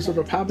about rumors of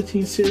a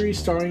Palpatine series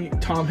starring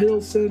Tom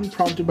Hiddleston,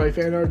 prompted by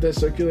fan art that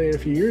circulated a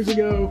few years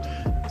ago.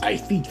 I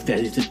think that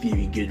is a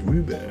very good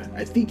rumor.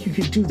 I think you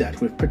could do that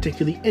with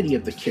particularly any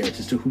of the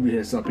characters to whom it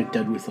has not been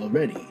done with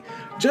already.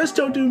 Just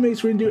don't do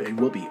Mace Windu and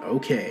we'll be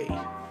okay.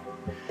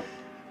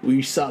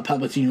 We saw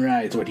Palpatine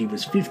rise when he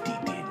was 50,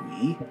 didn't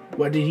we?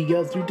 What did he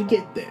go through to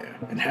get there?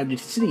 And how did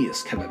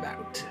Sidious come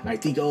about? I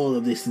think all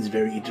of this is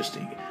very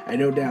interesting. I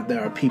no doubt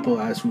there are people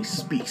as we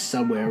speak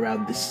somewhere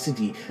around this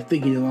city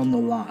thinking along the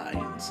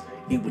lines.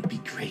 It would be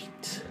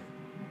great.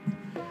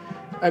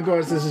 Of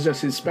course, this is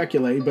just his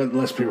speculating, but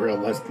let's be real.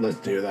 Let's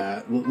do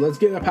that. Let's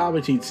get a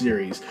Palpatine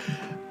series.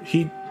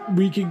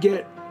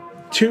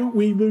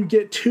 We would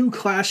get two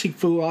clashing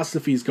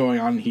philosophies going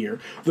on here.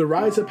 The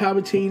rise of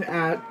Palpatine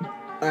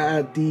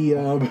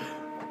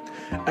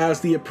as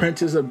the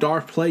apprentice of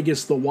Darth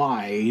Plagueis the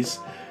Wise,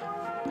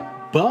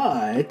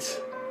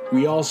 but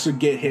we also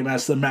get him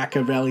as the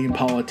Machiavellian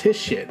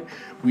politician.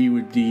 We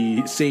would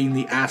be seeing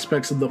the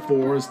aspects of the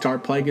Force,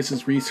 Darth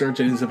Plagueis' research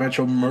and his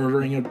eventual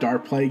murdering of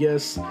Darth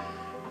Plagueis,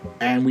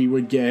 and we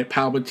would get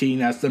Palpatine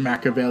as the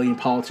Machiavellian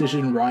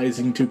politician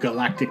rising to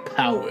galactic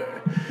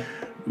power.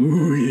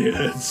 Ooh,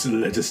 yes,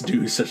 let us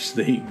do such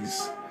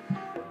things.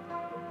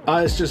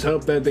 Let's just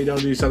hope that they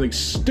don't do something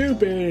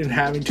stupid and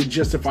having to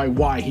justify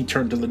why he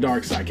turned to the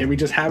dark side. Can we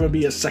just have him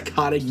be a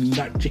psychotic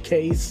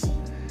nutcase?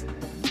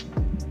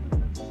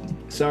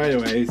 So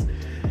anyways,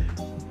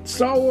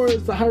 Star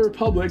Wars The High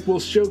Republic will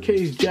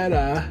showcase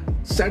Jedha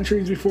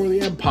centuries before the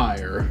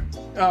Empire.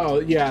 Oh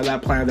yeah,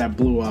 that planet that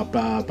blew up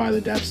by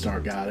the Death Star,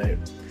 got it.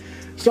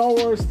 Star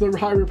Wars The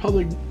High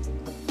Republic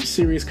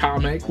series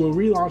comic will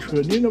relaunch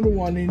with a new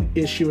 #1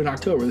 issue in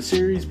October. The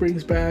series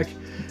brings back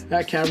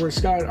Cameron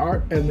Scott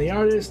art and the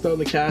artist, though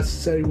the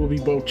cast setting will be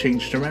both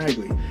changed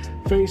dramatically.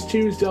 Phase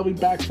 2 is delving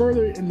back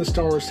further in the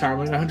Star Wars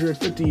timeline,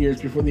 150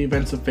 years before the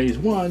events of Phase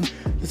 1.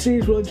 The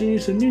series will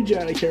introduce a new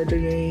Jedi character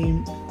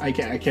named, I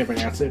can't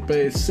pronounce it, but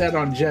it's set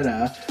on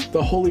Jedha,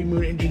 the Holy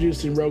Moon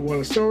introduced in Rogue One,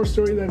 a Star Wars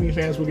story. That means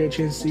fans will get a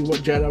chance to see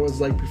what Jedha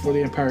was like before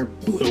the Empire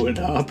blew it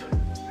up.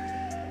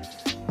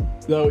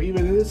 Though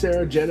even in this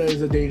era, Jedha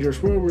is a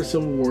dangerous world where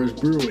civil war is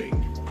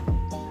brewing.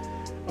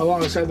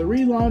 Alongside the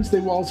relaunch, they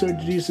will also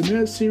introduce a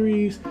new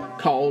series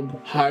called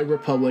High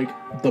Republic: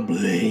 The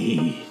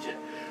Blade.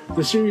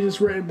 The series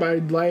is written by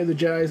Light of the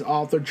Jedi's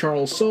author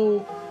Charles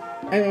Soule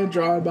and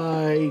drawn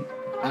by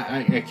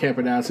I can't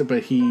pronounce it,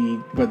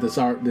 but this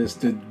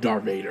artist did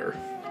Darth Vader.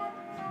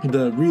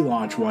 The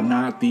relaunch one,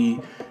 not the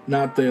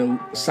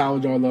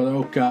Salvador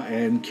LaRocca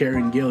and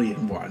Karen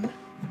Gillian one.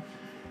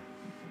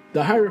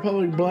 The High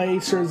Republic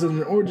Blade serves as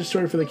an origin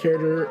story for the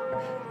character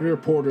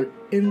reporter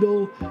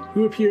Indel,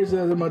 who appears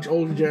as a much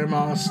older Jedi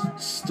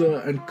Master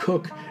and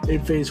cook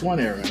in Phase 1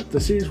 era. The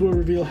series will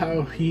reveal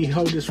how he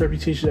honed his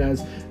reputation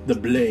as the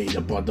Blade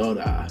of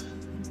Badora.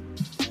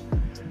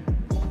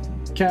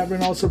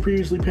 Cameron also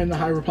previously penned the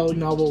High Republic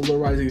novel The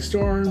Rising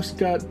Storm.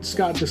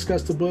 Scott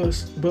discussed the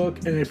book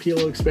and the appeal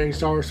of expanding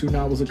Star Wars through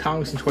novels and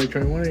comics in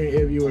 2021 in an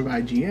interview with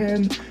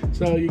IGN,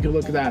 so you can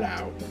look that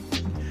out.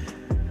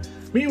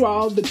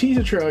 Meanwhile, the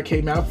teaser trailer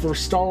came out for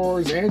Star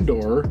Wars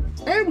Andor,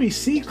 and we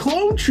see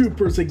clone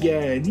troopers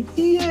again!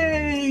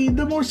 Yay!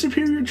 The more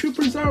superior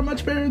troopers are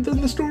much better than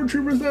the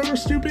stormtroopers that are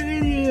stupid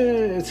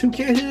idiots who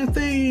can't hit a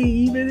thing,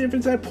 even if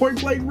it's at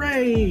point-blank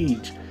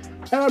range.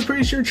 And I'm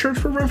pretty sure Church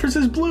for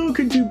References Blue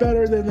could do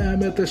better than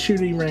them at the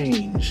shooting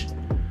range.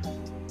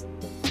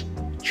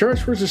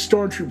 Church vs.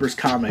 Stormtroopers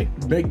comic.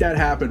 Make that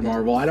happen,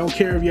 Marvel. I don't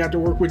care if you have to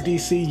work with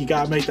DC, you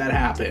gotta make that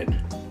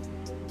happen.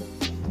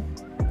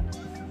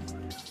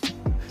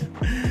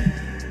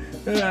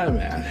 Oh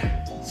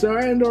man. So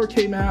Andor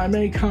came out and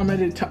many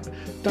commented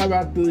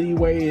about the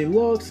way it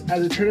looks.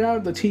 As it turned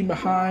out, the team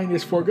behind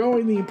is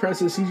foregoing the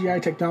impressive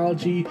CGI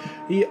technology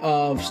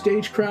of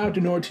stagecraft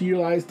in order to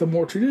utilize the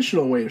more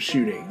traditional way of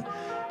shooting.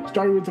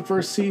 Starting with the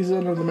first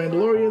season of The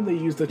Mandalorian, they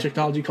used the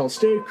technology called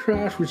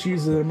stagecraft, which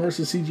uses an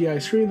immersive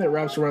CGI screen that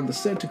wraps around the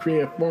set to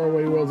create a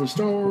faraway world of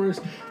Star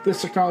Wars.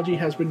 This technology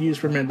has been used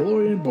for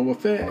Mandalorian, Boba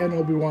Fett, and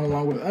Obi-Wan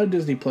along with other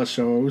Disney Plus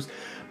shows,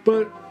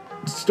 but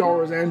Star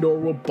Wars Andor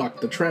will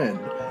buck the trend.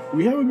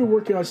 We haven't been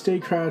working on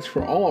stagecraft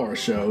for all our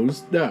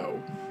shows,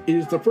 no. It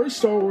is the first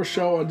Star Wars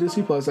show on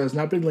Disney Plus that has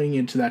not been leaning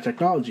into that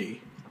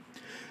technology.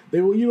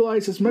 They will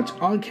utilize as much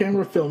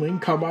on-camera filming,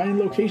 combining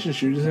location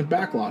shootings and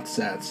backlot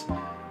sets.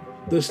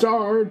 The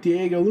star,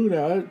 Diego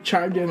Luna,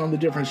 chimed in on the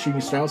different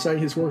shooting styles,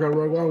 citing his work on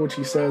Rogue One, which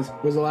he says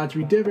was allowed to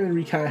be different and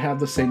we kind of have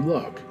the same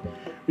look.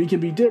 We can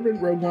be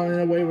different. Rogue One in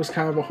a way was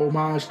kind of a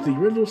homage to the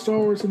original Star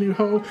Wars A New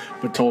Hope,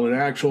 but told an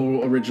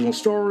actual original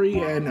story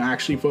and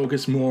actually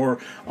focused more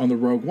on the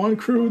Rogue One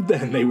crew.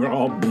 Then they were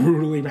all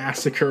brutally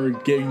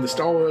massacred, getting the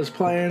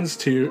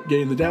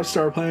the Death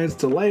Star plans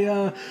to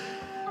Leia,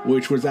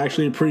 which was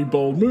actually a pretty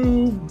bold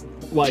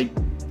move. Like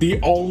the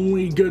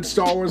only good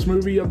Star Wars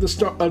movie of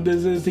the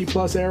Disney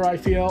Plus era, I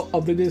feel,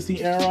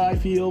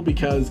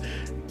 because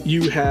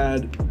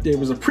it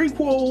was a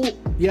prequel,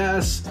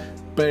 yes,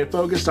 but it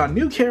focused on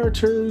new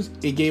characters,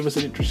 it gave us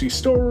an interesting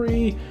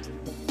story,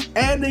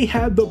 and they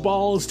had the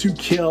balls to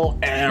kill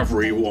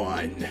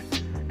everyone.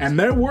 And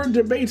there were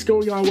debates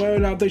going on whether or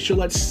not they should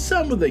let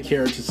some of the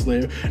characters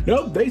live.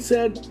 Nope, they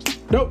said,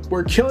 nope,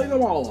 we're killing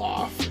them all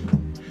off.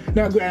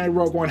 Now, granted,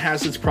 Rogue One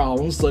has its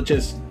problems, such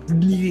as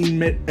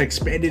needing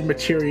expanded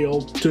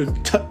material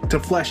to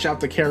flesh out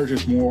the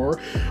characters more,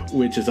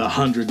 which is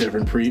 100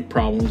 different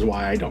problems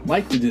why I don't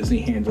like the Disney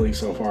handling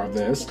so far of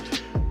this.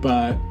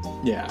 But,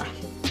 yeah.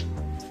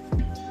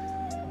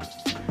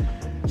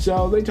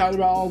 So they talked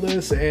about all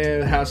this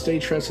and how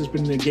stage trust has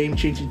been a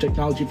game-changing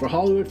technology for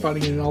Hollywood,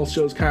 finding in all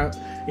shows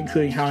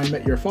including How I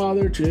Met Your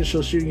Father.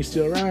 Traditional shooting is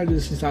still around.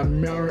 Disney's not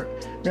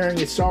marrying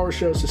its Star Wars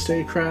shows to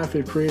stagecraft.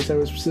 It creates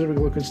a specific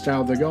look and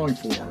style they're going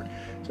for.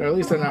 So at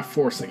least they're not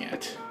forcing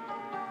it.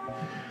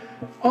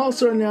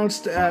 Also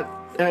announced at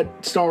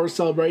Star Wars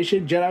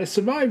Celebration, Jedi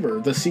Survivor,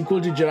 the sequel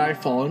to Jedi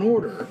Fallen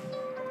Order.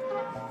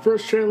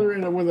 First trailer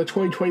with a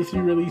 2023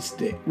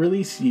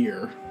 release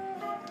year.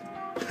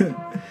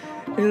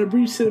 In a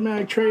brief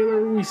cinematic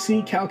trailer, we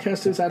see Cal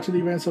Kestis after the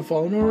events of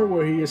Fallen Order,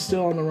 where he is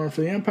still on the run for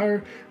the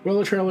Empire. Well,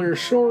 the trailer is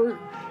short,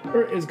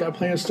 it's got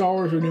plenty of Star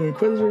Wars with new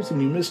Inquisitors and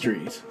new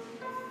mysteries.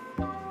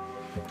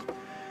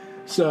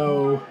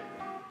 So,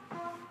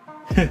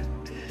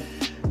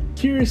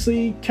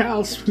 curiously,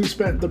 Cal, who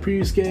spent the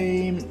previous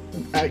game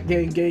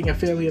getting a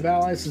family of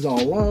allies, is all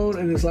alone,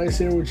 and his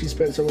lightsaber, which he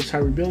spent so much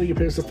time rebuilding,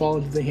 appears to fall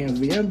into the hands of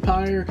the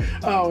Empire.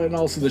 Oh, and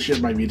also the ship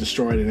might be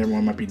destroyed and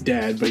everyone might be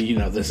dead, but you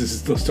know, this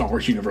is the Star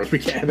Wars universe. We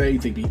can't have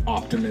anything be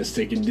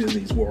optimistic in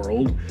Disney's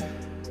world.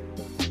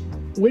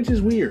 Which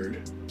is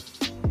weird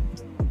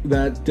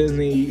that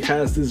Disney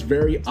has this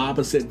very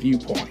opposite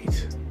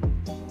viewpoint.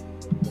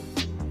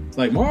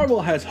 Like, Marvel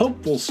has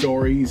hopeful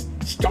stories.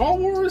 Star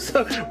Wars?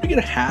 We're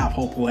gonna have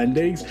hopeful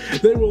endings.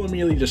 They will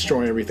immediately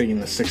destroy everything in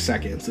the 6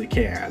 seconds they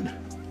can.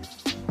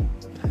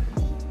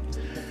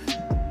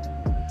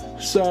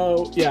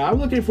 So, yeah, I'm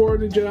looking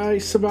forward to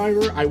Jedi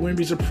Survivor. I wouldn't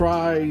be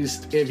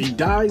surprised if he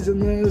dies in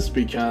this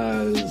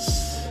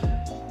because,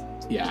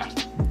 yeah,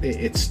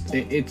 it's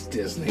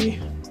Disney.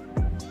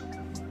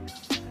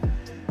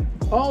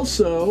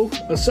 Also,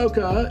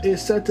 Ahsoka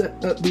is set to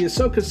the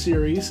Ahsoka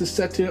series is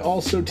set to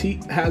also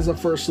has a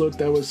first look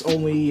that was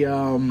only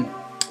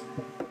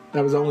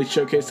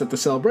showcased at the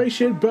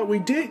celebration.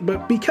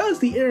 But because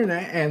the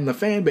internet and the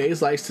fan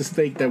base likes to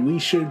think that we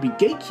should be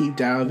gatekeeped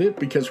out of it,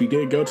 because we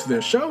did go to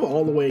the show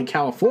all the way in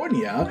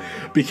California,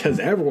 because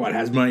everyone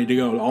has money to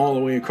go all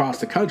the way across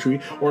the country,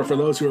 or for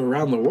those who are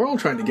around the world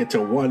trying to get to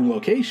one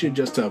location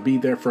just to be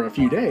there for a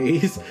few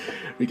days,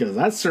 because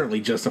that's certainly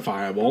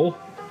justifiable.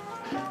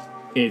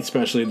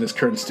 Especially in this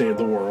current state of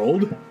the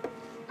world.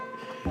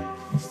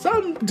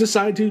 Some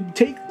decide to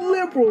take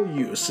liberal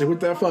use with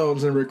their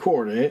phones and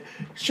record it,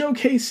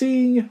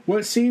 showcasing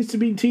what seems to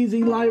be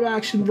teasing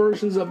live-action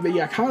versions of the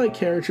iconic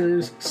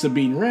characters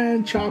Sabine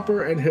Wren,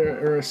 Chopper, and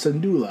her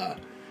Syndulla.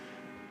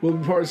 Will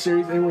be part of the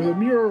series, and with a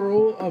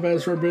mural of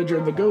Ezra Bridger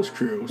and the Ghost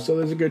Crew, so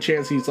there's a good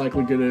chance he's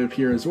likely going to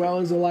appear as well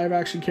as a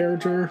live-action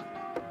character.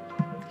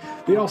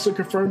 They also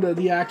confirmed that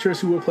the actress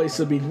who will play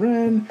Sabine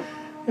Wren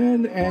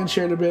and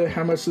shared a bit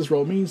how much this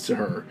role means to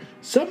her.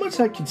 So much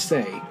I could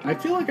say. I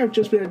feel like I've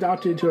just been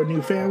adopted into a new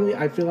family.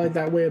 I feel like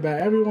that way about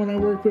everyone I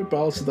work with, but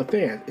also the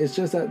fans. It's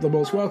just that the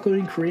most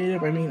welcoming,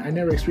 creative, I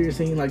never experienced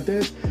anything like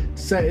this.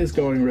 Set is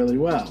going really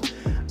well.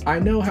 I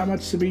know how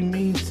much Sabine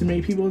means to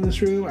many people in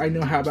this room. I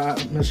know how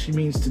much she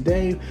means to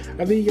Dave.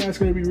 I think you guys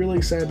are going to be really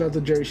excited about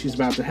the journey she's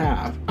about to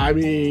have. I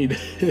mean,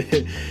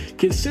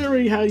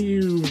 considering how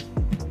you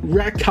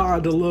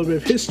retconned a little bit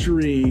of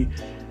history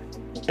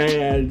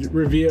and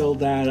revealed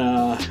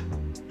that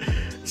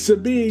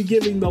Sabine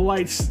giving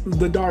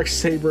the dark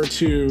saber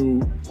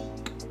to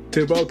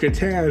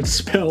Bo-Katan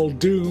spelled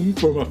doom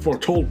from a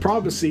foretold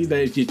prophecy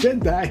that if you did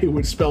that, it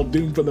would spell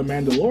doom for the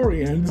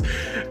Mandalorians,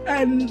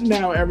 and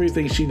now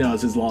everything she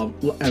knows is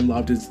loved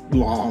is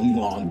long,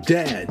 long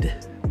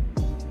dead.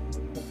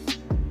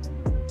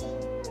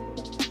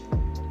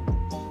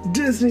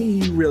 Disney,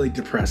 you really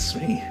depress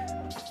me.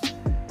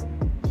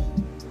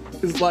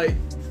 It's like,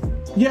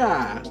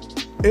 yeah.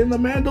 In the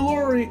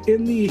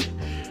Mandalorian,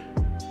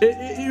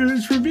 it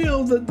was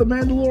revealed that the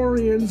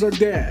Mandalorians are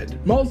dead.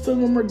 Most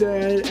of them are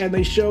dead, and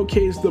they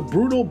showcase the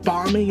brutal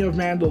bombing of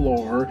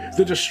Mandalore,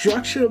 the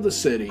destruction of the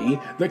city,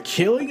 the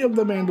killing of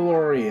the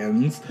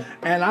Mandalorians,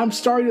 and I'm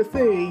starting to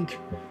think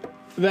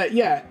that,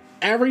 yeah,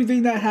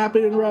 everything that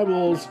happened in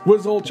Rebels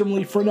was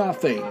ultimately for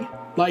nothing.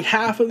 Like,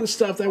 half of the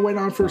stuff that went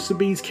on for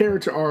Sabine's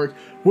character arc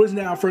was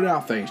now for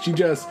nothing. She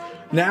just,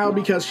 now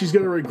because she's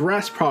going to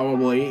regress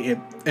probably,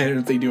 and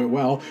if they do it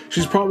well,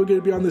 she's probably going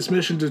to be on this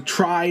mission to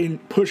try and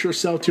push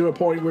herself to a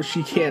point where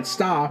she can't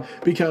stop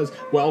because,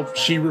 well,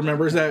 she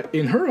remembers that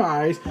in her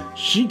eyes,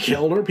 she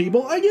killed her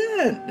people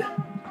again.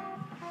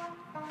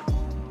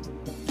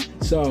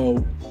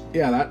 So,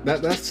 yeah,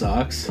 that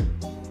sucks.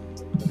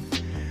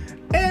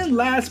 And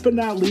last but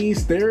not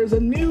least, there is a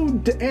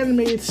new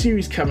animated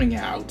series coming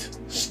out.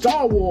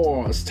 Star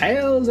Wars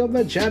Tales of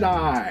the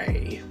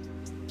Jedi.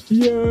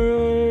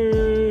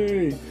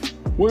 Yay!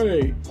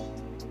 Wait,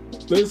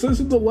 this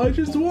isn't the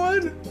Legends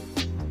one?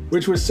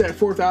 Which was set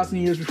 4,000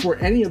 years before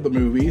any of the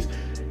movies,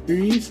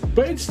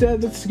 but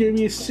instead this is going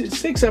to be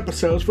 6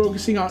 episodes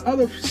focusing on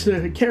other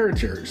specific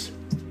characters.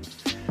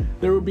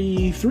 There will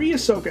be 3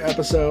 Ahsoka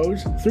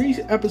episodes, 3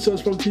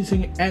 episodes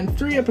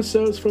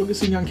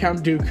focusing on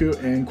Count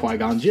Dooku and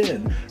Qui-Gon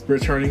Jinn,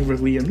 returning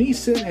with Liam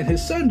Neeson and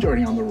his son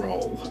joining on the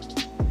role.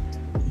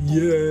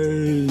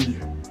 Yay!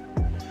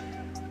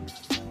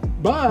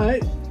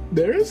 But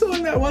there is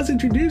something that was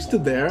introduced to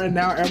there, and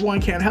now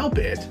everyone can't help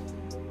it.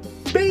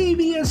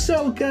 baby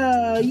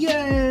Ahsoka!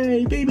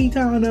 Yay! Baby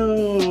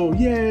Tano!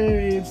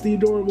 Yay! It's the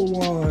adorable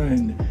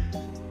one.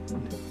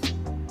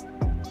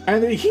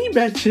 And they keep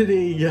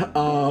mentioning,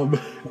 the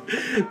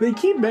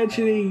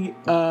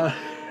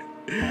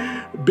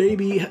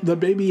baby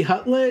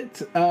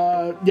Hutlet.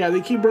 Yeah,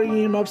 they keep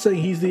bringing him up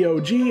saying he's the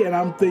OG, and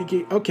I'm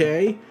thinking,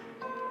 okay,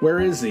 where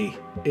is he?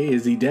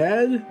 Is he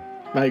dead?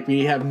 Like,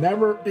 we have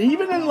never,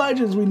 even in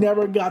Legends, we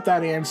never got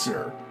that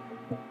answer.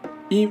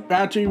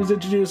 After he was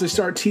introduced, they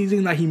start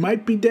teasing that he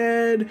might be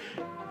dead,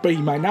 but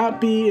he might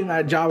not be, and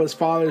that Jabba's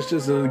father is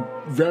just a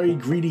very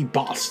greedy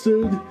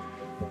bastard.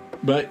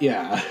 But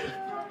yeah.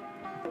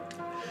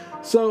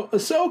 So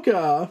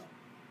Ahsoka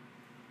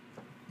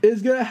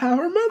is gonna have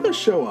her mother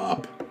show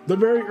up the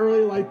very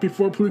early light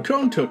before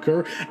Plutone took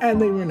her,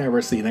 and they were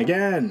never seen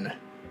again.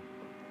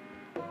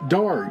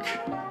 Dark.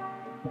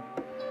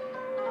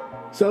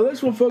 So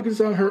this will focus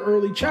on her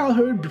early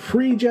childhood,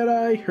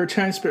 pre-Jedi, her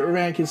time spent with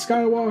Anakin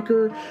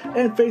Skywalker,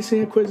 and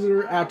facing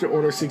Inquisitor after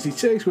Order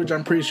 66, which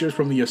I'm pretty sure is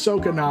from the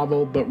Ahsoka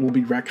novel, but will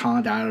be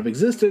retconned out of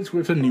existence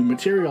with a new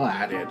material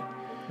added.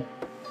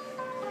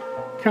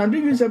 Count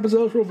Dooku's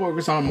episodes will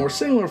focus on a more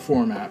similar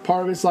format,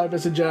 part of his life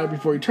as a Jedi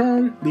before he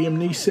turned, Liam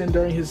Neeson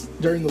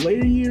during the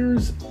later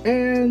years,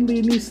 and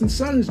Liam Neeson's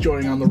son is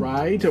joining on the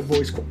ride to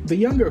voice the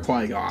younger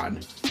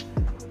Qui-Gon.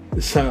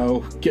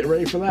 So get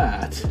ready for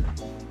that.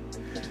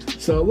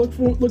 So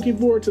looking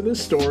forward to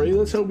this story.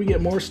 Let's hope we get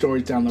more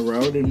stories down the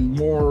road and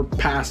more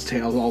past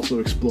tales also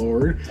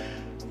explored.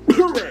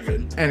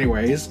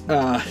 Anyways,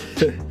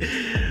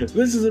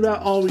 this is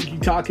about all we can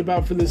talk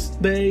about for this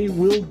day.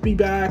 We'll be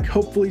back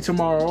hopefully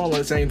tomorrow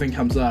unless anything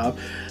comes up.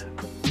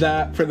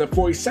 That for the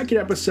 42nd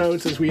episode,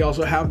 since we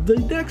also have the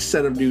next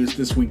set of news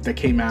this week that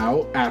came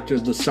out after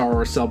the Star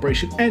Wars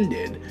celebration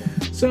ended.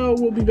 So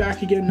we'll be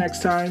back again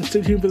next time.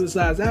 Stay tuned for this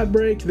last ad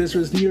break. This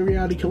was Neo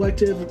Reality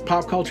Collective,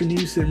 pop culture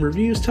news and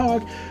reviews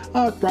talk,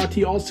 brought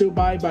to you also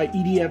by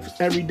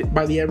EDF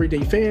by the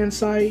Everyday Fan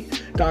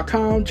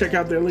site.com. Check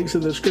out their links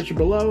in the description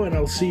below, and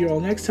I'll see you all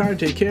next time.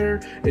 Take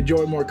care,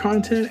 enjoy more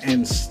content,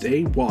 and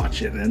stay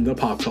watching in the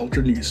pop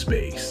culture news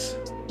space.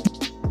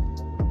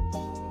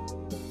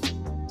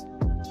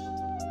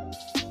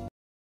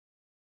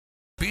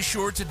 Be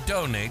sure to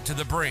donate to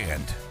the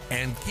brand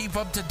and keep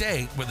up to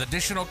date with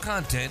additional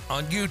content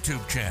on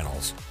YouTube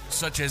channels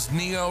such as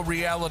Neo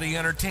Reality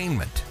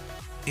Entertainment,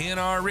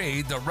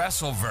 NRE The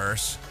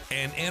Wrestleverse,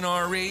 and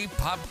NRE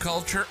Pop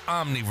Culture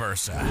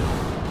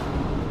Omniversa.